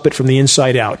stop it from the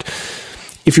inside out.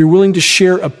 If you're willing to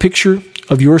share a picture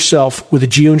of yourself with a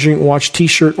Geoengineering Watch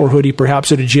t-shirt or hoodie,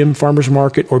 perhaps at a gym, farmer's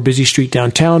market, or busy street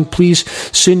downtown, please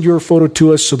send your photo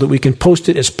to us so that we can post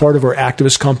it as part of our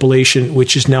activist compilation,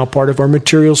 which is now part of our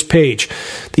materials page.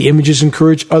 The images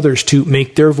encourage others to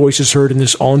make their voices heard in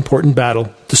this all-important battle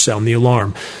to sound the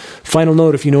alarm. Final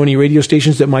note, if you know any radio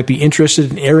stations that might be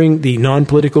interested in airing the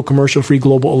non-political, commercial-free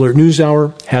Global Alert News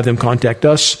Hour, have them contact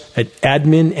us at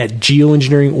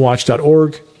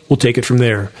admin@geoengineeringwatch.org. We'll take it from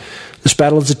there. This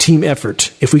battle is a team effort.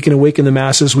 If we can awaken the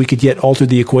masses, we could yet alter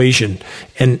the equation.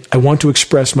 And I want to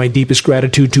express my deepest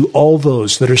gratitude to all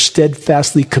those that are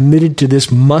steadfastly committed to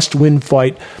this must-win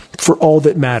fight for all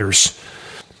that matters.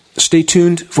 Stay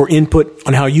tuned for input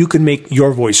on how you can make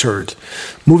your voice heard.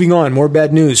 Moving on, more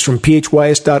bad news from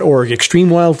phys.org. Extreme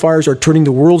wildfires are turning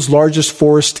the world's largest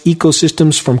forest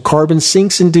ecosystems from carbon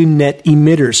sinks into net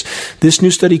emitters. This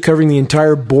new study covering the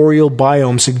entire boreal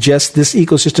biome suggests this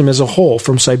ecosystem as a whole,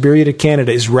 from Siberia to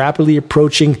Canada, is rapidly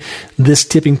approaching this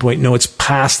tipping point. No, it's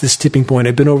past this tipping point.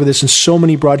 I've been over this in so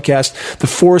many broadcasts. The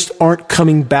forests aren't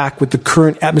coming back with the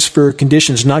current atmospheric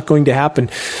conditions. Not going to happen.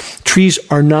 Trees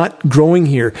are not growing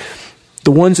here.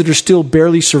 The ones that are still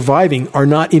barely surviving are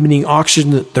not emitting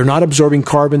oxygen. They're not absorbing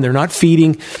carbon. They're not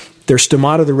feeding. Their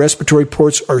stomata, the respiratory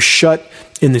ports, are shut.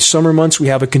 In the summer months, we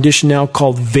have a condition now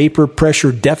called vapor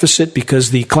pressure deficit because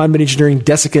the climate engineering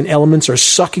desiccant elements are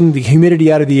sucking the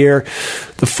humidity out of the air.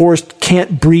 The forest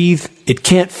can't breathe. It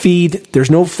can't feed.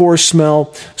 There's no forest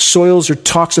smell. Soils are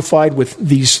toxified with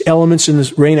these elements in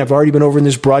this rain. I've already been over in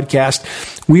this broadcast.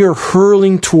 We are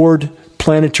hurling toward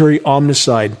planetary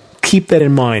omnicide. Keep that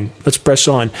in mind. Let's press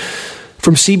on.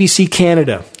 From CBC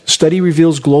Canada, study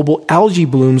reveals global algae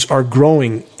blooms are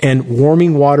growing and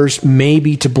warming waters may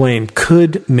be to blame.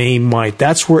 Could, may, might.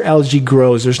 That's where algae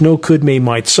grows. There's no could, may,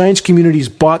 might. Science communities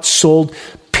bought, sold,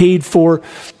 paid for,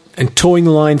 and towing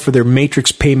the line for their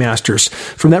matrix paymasters.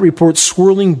 From that report,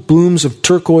 swirling blooms of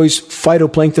turquoise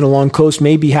phytoplankton along coast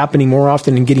may be happening more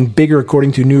often and getting bigger,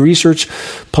 according to new research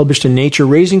published in Nature,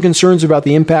 raising concerns about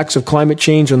the impacts of climate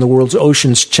change on the world's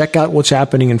oceans. Check out what's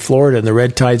happening in Florida and the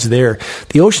red tides there.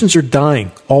 The oceans are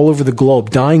dying all over the globe,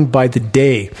 dying by the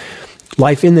day.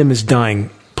 Life in them is dying.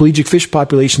 Pelagic fish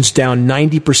populations down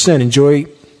 90%. Enjoy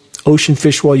ocean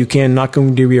fish while you can. Not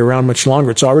going to be around much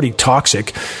longer. It's already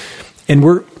toxic. And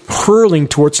we're hurling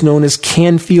to what's known as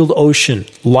Canfield Ocean.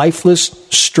 Lifeless,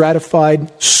 stratified,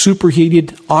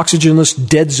 superheated, oxygenless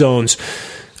dead zones.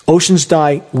 Oceans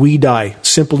die, we die.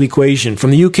 Simple equation.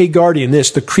 From the UK Guardian,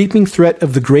 the creeping threat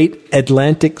of the Great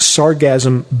Atlantic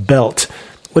Sargassum Belt.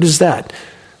 What is that?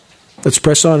 Let's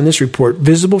press on in this report.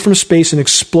 Visible from space, an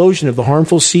explosion of the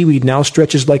harmful seaweed now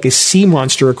stretches like a sea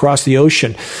monster across the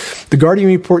ocean. The Guardian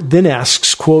report then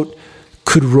asks, quote,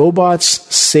 could robots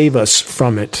save us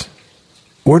from it?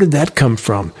 Where did that come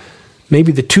from?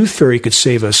 Maybe the Tooth Fairy could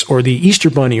save us, or the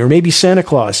Easter Bunny, or maybe Santa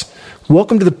Claus.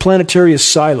 Welcome to the planetary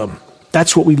asylum.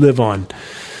 That's what we live on.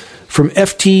 From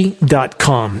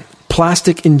FT.com,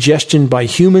 plastic ingestion by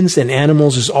humans and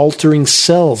animals is altering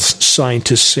cells,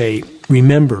 scientists say.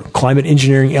 Remember, climate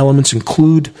engineering elements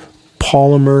include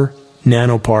polymer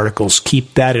nanoparticles.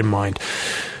 Keep that in mind.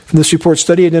 From this report,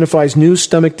 study identifies new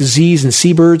stomach disease in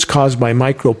seabirds caused by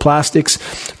microplastics.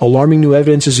 Alarming new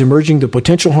evidence is emerging the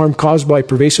potential harm caused by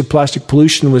pervasive plastic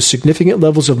pollution with significant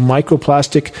levels of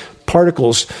microplastic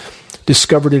particles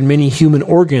discovered in many human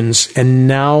organs, and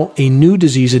now a new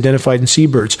disease identified in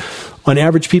seabirds. On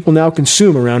average, people now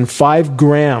consume around 5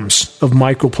 grams of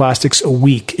microplastics a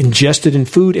week, ingested in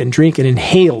food and drink and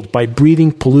inhaled by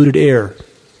breathing polluted air.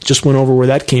 Just went over where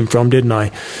that came from, didn't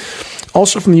I?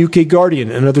 Also from the UK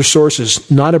Guardian and other sources,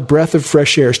 not a breath of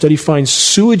fresh air. Study finds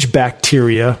sewage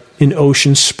bacteria in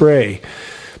ocean spray.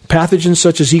 Pathogens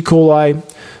such as E. coli,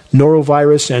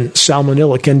 norovirus, and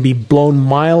salmonella can be blown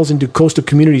miles into coastal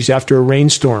communities after a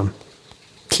rainstorm.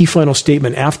 Key final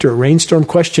statement. After a rainstorm,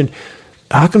 question: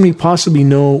 how can we possibly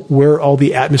know where all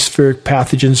the atmospheric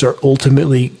pathogens are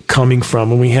ultimately coming from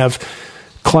when we have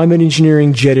climate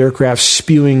engineering jet aircraft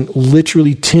spewing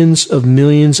literally tens of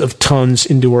millions of tons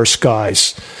into our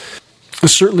skies?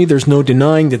 Certainly, there's no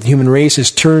denying that the human race has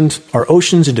turned our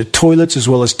oceans into toilets as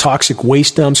well as toxic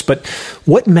waste dumps, but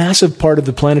what massive part of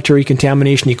the planetary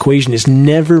contamination equation is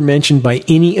never mentioned by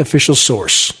any official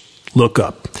source? Look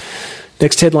up.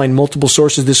 Next headline, multiple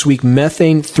sources this week.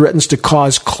 Methane threatens to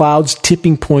cause clouds'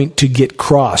 tipping point to get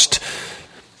crossed.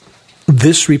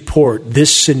 This report,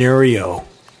 this scenario,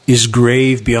 is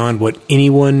grave beyond what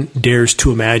anyone dares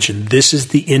to imagine. This is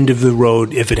the end of the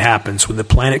road if it happens. When the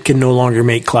planet can no longer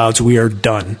make clouds, we are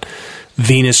done.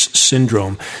 Venus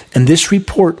syndrome. And this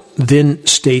report then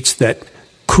states that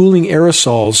cooling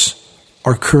aerosols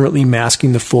are currently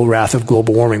masking the full wrath of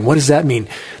global warming. What does that mean?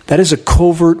 That is a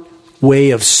covert way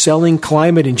of selling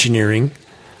climate engineering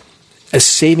as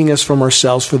saving us from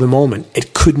ourselves for the moment.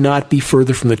 It could not be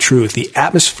further from the truth. The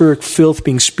atmospheric filth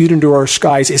being spewed into our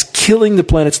skies is killing the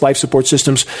planet's life support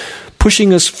systems,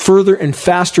 pushing us further and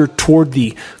faster toward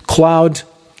the cloud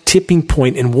tipping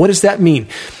point. And what does that mean?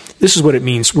 This is what it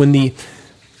means. When the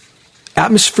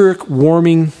atmospheric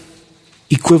warming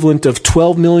equivalent of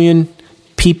 12 million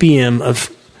ppm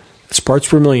that's parts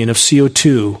per million of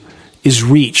CO2 is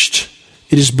reached,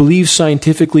 it is believed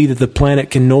scientifically that the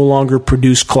planet can no longer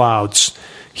produce clouds.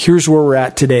 Here's where we're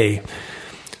at today.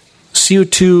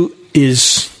 CO2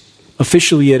 is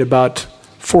officially at about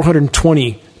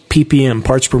 420 ppm,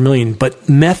 parts per million, but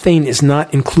methane is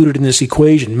not included in this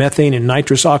equation. Methane and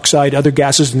nitrous oxide, other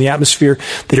gases in the atmosphere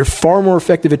that are far more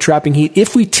effective at trapping heat.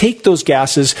 If we take those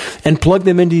gases and plug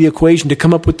them into the equation to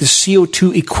come up with the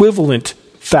CO2 equivalent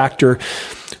factor,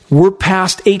 we're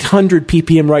past 800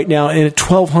 ppm right now, and at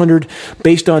 1200,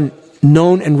 based on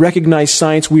known and recognized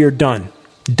science, we are done.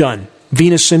 Done.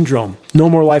 Venus syndrome. No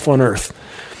more life on Earth.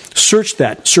 Search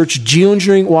that. Search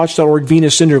geoengineeringwatch.org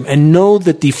Venus syndrome and know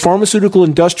that the pharmaceutical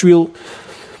industrial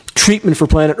treatment for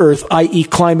planet Earth, i.e.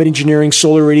 climate engineering,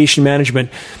 solar radiation management,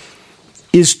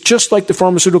 is just like the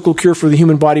pharmaceutical cure for the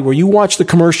human body, where you watch the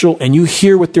commercial and you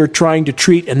hear what they're trying to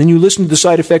treat, and then you listen to the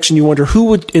side effects and you wonder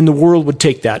who in the world would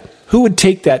take that? Who would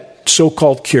take that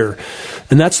so-called cure?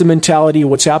 And that's the mentality of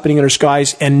what's happening in our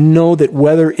skies. And know that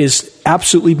weather is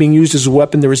absolutely being used as a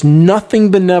weapon. There is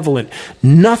nothing benevolent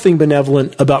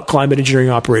about climate engineering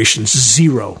operations.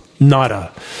 Zero.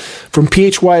 Nada. From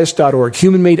phys.org,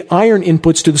 human-made iron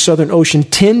inputs to the Southern Ocean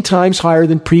 10 times higher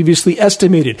than previously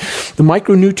estimated. The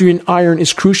micronutrient iron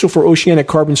is crucial for oceanic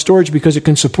carbon storage because it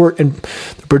can support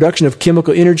the production of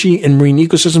chemical energy in marine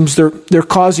ecosystems. They're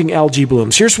causing algae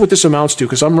blooms. Here's what this amounts to,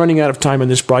 because I'm running out of time on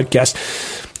this broadcast.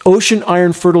 Ocean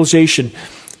iron fertilization.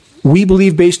 We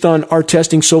believe, based on our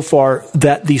testing so far,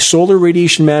 that the solar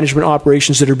radiation management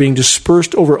operations that are being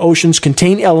dispersed over oceans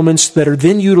contain elements that are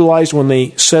then utilized when they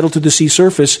settle to the sea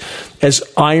surface as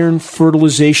iron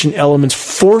fertilization elements,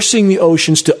 forcing the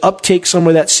oceans to uptake some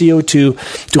of that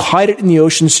CO2, to hide it in the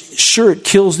oceans. Sure, it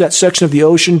kills that section of the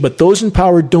ocean, but those in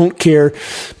power don't care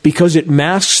because it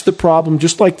masks the problem,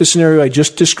 just like the scenario I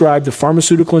just described, the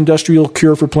pharmaceutical industrial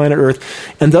cure for planet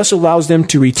Earth, and thus allows them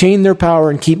to retain their power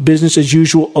and keep business as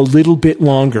usual a little bit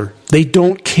longer. They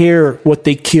don't care what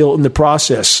they kill in the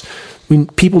process.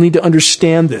 People need to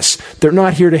understand this. They're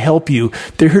not here to help you.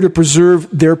 They're here to preserve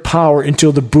their power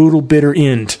until the brutal, bitter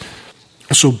end.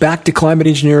 So back to climate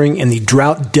engineering and the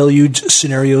drought deluge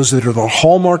scenarios that are the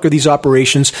hallmark of these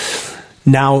operations.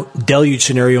 Now, deluge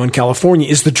scenario in California.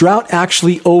 Is the drought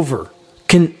actually over?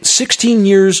 Can 16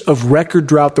 years of record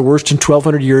drought, the worst in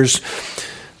 1,200 years,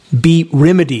 be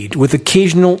remedied with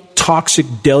occasional toxic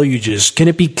deluges? Can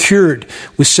it be cured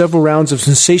with several rounds of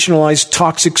sensationalized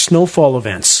toxic snowfall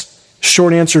events?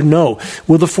 Short answer, no.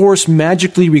 Will the forest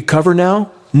magically recover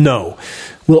now? No.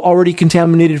 Will already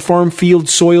contaminated farm field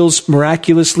soils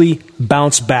miraculously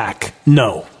bounce back?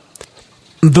 No.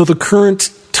 Though the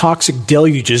current toxic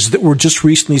deluges that were just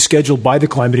recently scheduled by the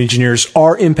climate engineers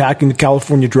are impacting the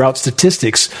California drought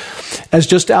statistics. As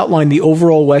just outlined, the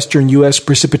overall western U.S.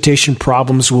 precipitation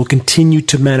problems will continue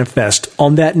to manifest.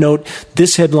 On that note,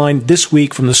 this headline this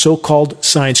week from the so-called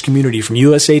science community from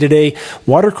USA Today: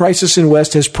 water crisis in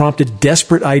West has prompted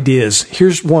desperate ideas.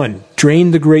 Here's one: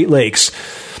 drain the Great Lakes,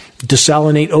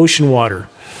 desalinate ocean water,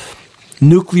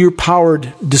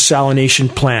 nuclear-powered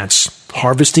desalination plants,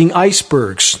 harvesting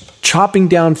icebergs, chopping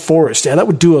down forests. Yeah, that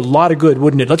would do a lot of good,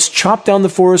 wouldn't it? Let's chop down the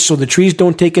forest so the trees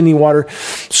don't take any water,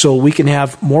 so we can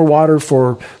have more water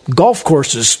for golf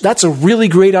courses. That's a really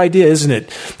great idea, isn't it?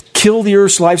 Kill the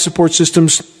Earth's life support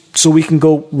systems so we can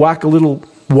go whack a little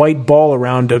white ball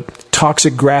around a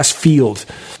toxic grass field.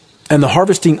 And the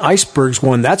harvesting icebergs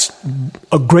one, that's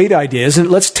a great idea, isn't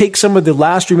it? Let's take some of the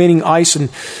last remaining ice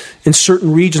in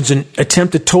certain regions and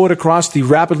attempt to tow it across the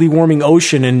rapidly warming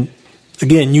ocean and,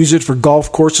 again, use it for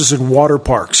golf courses and water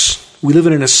parks. We live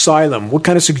in an asylum. What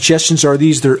kind of suggestions are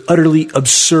these? They're utterly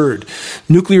absurd.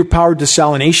 Nuclear-powered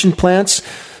desalination plants.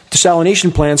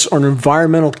 Desalination plants are an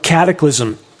environmental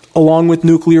cataclysm along with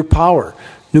nuclear power.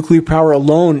 Nuclear power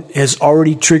alone has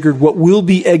already triggered what will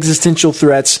be existential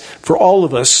threats for all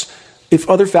of us if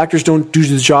other factors don't do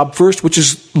the job first, which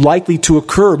is likely to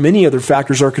occur. Many other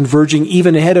factors are converging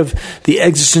even ahead of the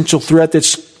existential threat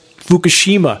that's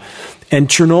Fukushima and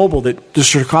Chernobyl, that the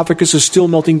sarcophagus is still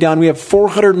melting down. We have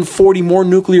 440 more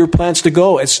nuclear plants to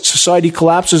go. As society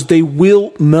collapses, they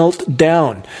will melt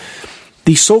down.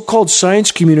 The so-called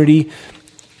science community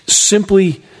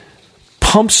simply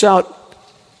pumps out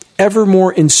ever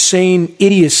more insane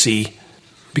idiocy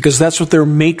because that's what their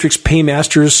matrix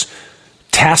paymasters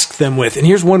task them with. And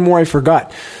here's one more I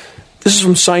forgot. This is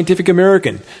from Scientific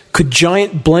American. Could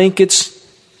giant blankets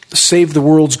save the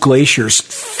world's glaciers?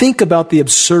 Think about the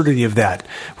absurdity of that.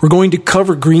 We're going to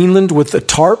cover Greenland with a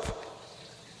tarp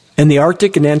and the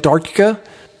Arctic and Antarctica,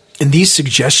 and these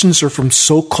suggestions are from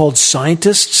so-called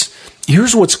scientists?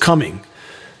 Here's what's coming.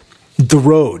 The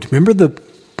Road. Remember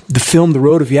the film The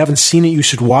Road? If you haven't seen it, you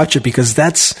should watch it because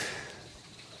that's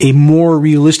a more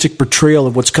realistic portrayal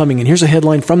of what's coming. And here's a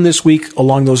headline from this week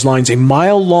along those lines. A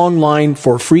mile-long line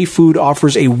for free food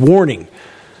offers a warning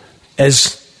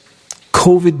as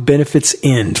COVID benefits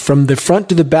end. From the front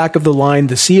to the back of the line,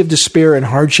 the sea of despair and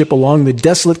hardship along the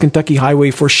desolate Kentucky highway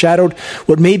foreshadowed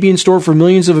what may be in store for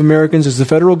millions of Americans as the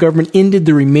federal government ended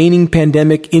the remaining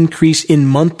pandemic increase in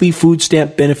monthly food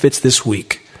stamp benefits this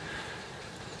week.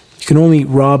 You can only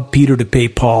rob Peter to pay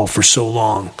Paul for so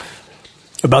long.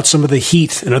 About some of the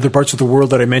heat in other parts of the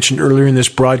world that I mentioned earlier in this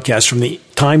broadcast from the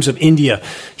Times of India.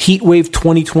 Heat wave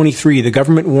 2023. The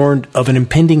government warned of an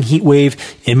impending heat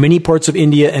wave in many parts of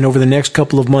India and over the next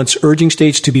couple of months, urging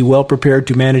states to be well prepared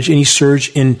to manage any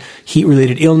surge in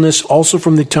heat-related illness. Also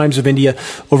from the Times of India,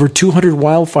 over 200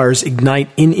 wildfires ignite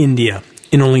in India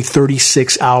in only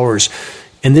 36 hours.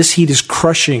 And this heat is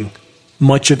crushing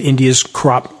much of India's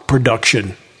crop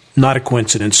production. Not a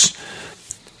coincidence.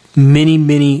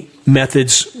 Many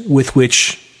methods with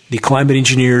which the climate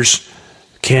engineers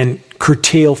can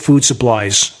curtail food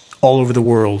supplies all over the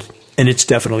world, and it's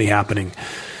definitely happening.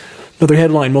 Another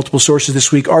headline, multiple sources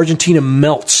this week: Argentina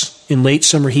melts in late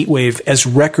summer heat wave as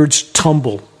records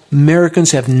tumble.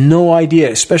 Americans have no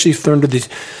idea, especially if they're under the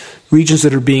regions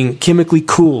that are being chemically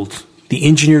cooled, the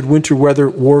engineered winter weather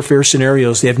warfare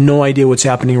scenarios. They have no idea what's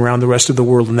happening around the rest of the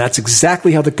world, and that's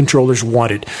exactly how the controllers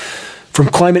want it. From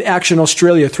Climate Action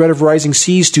Australia, threat of rising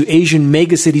seas to Asian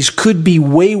megacities could be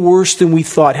way worse than we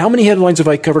thought. How many headlines have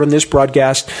I covered on this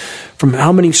broadcast from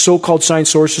how many so-called science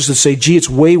sources that say, gee, it's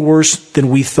way worse than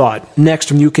we thought? Next,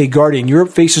 from UK Guardian, Europe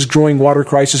faces growing water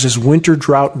crisis as winter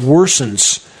drought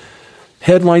worsens.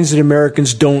 Headlines that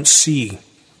Americans don't see.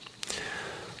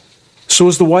 So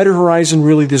is the wider horizon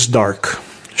really this dark?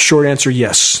 Short answer,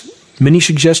 yes. Many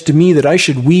suggest to me that I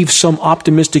should weave some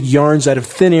optimistic yarns out of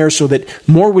thin air so that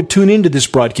more would tune into this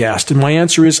broadcast. And my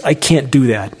answer is, I can't do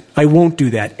that. I won't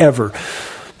do that, ever.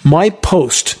 My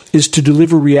post is to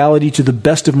deliver reality to the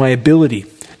best of my ability.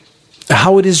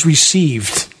 How it is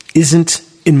received isn't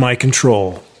in my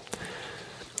control.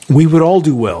 We would all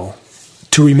do well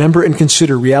to remember and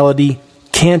consider reality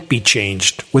can't be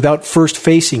changed without first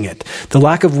facing it. The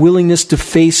lack of willingness to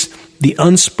face the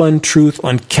unspun truth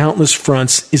on countless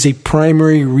fronts is a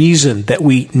primary reason that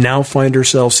we now find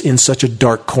ourselves in such a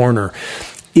dark corner.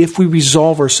 If we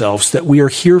resolve ourselves that we are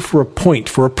here for a point,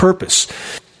 for a purpose,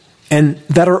 and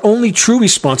that our only true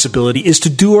responsibility is to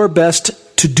do our best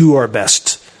to do our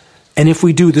best. And if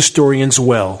we do, the story ends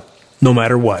well, no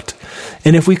matter what.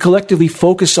 And if we collectively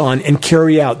focus on and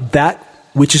carry out that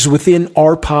which is within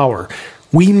our power,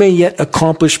 we may yet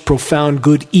accomplish profound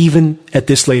good even at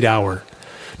this late hour.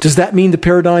 Does that mean the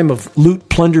paradigm of loot,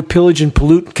 plunder, pillage, and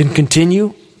pollute can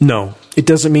continue? No, it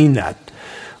doesn't mean that.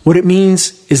 What it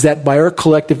means is that by our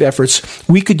collective efforts,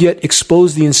 we could yet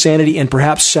expose the insanity and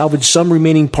perhaps salvage some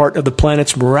remaining part of the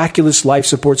planet's miraculous life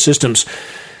support systems.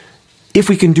 If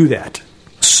we can do that,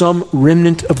 some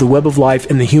remnant of the web of life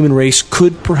and the human race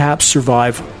could perhaps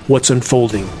survive what's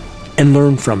unfolding and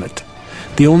learn from it.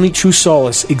 The only true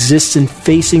solace exists in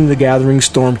facing the gathering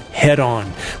storm head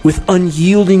on, with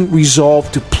unyielding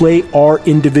resolve to play our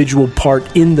individual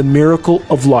part in the miracle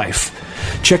of life.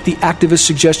 Check the activist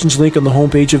suggestions link on the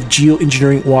homepage of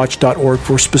geoengineeringwatch.org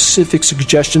for specific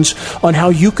suggestions on how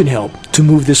you can help to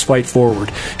move this fight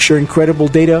forward. Sharing credible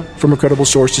data from a credible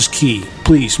source is key.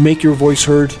 Please make your voice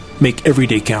heard, make every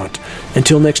day count.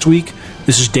 Until next week,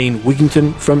 this is Dane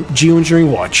Wigington from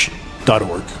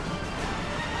geoengineeringwatch.org.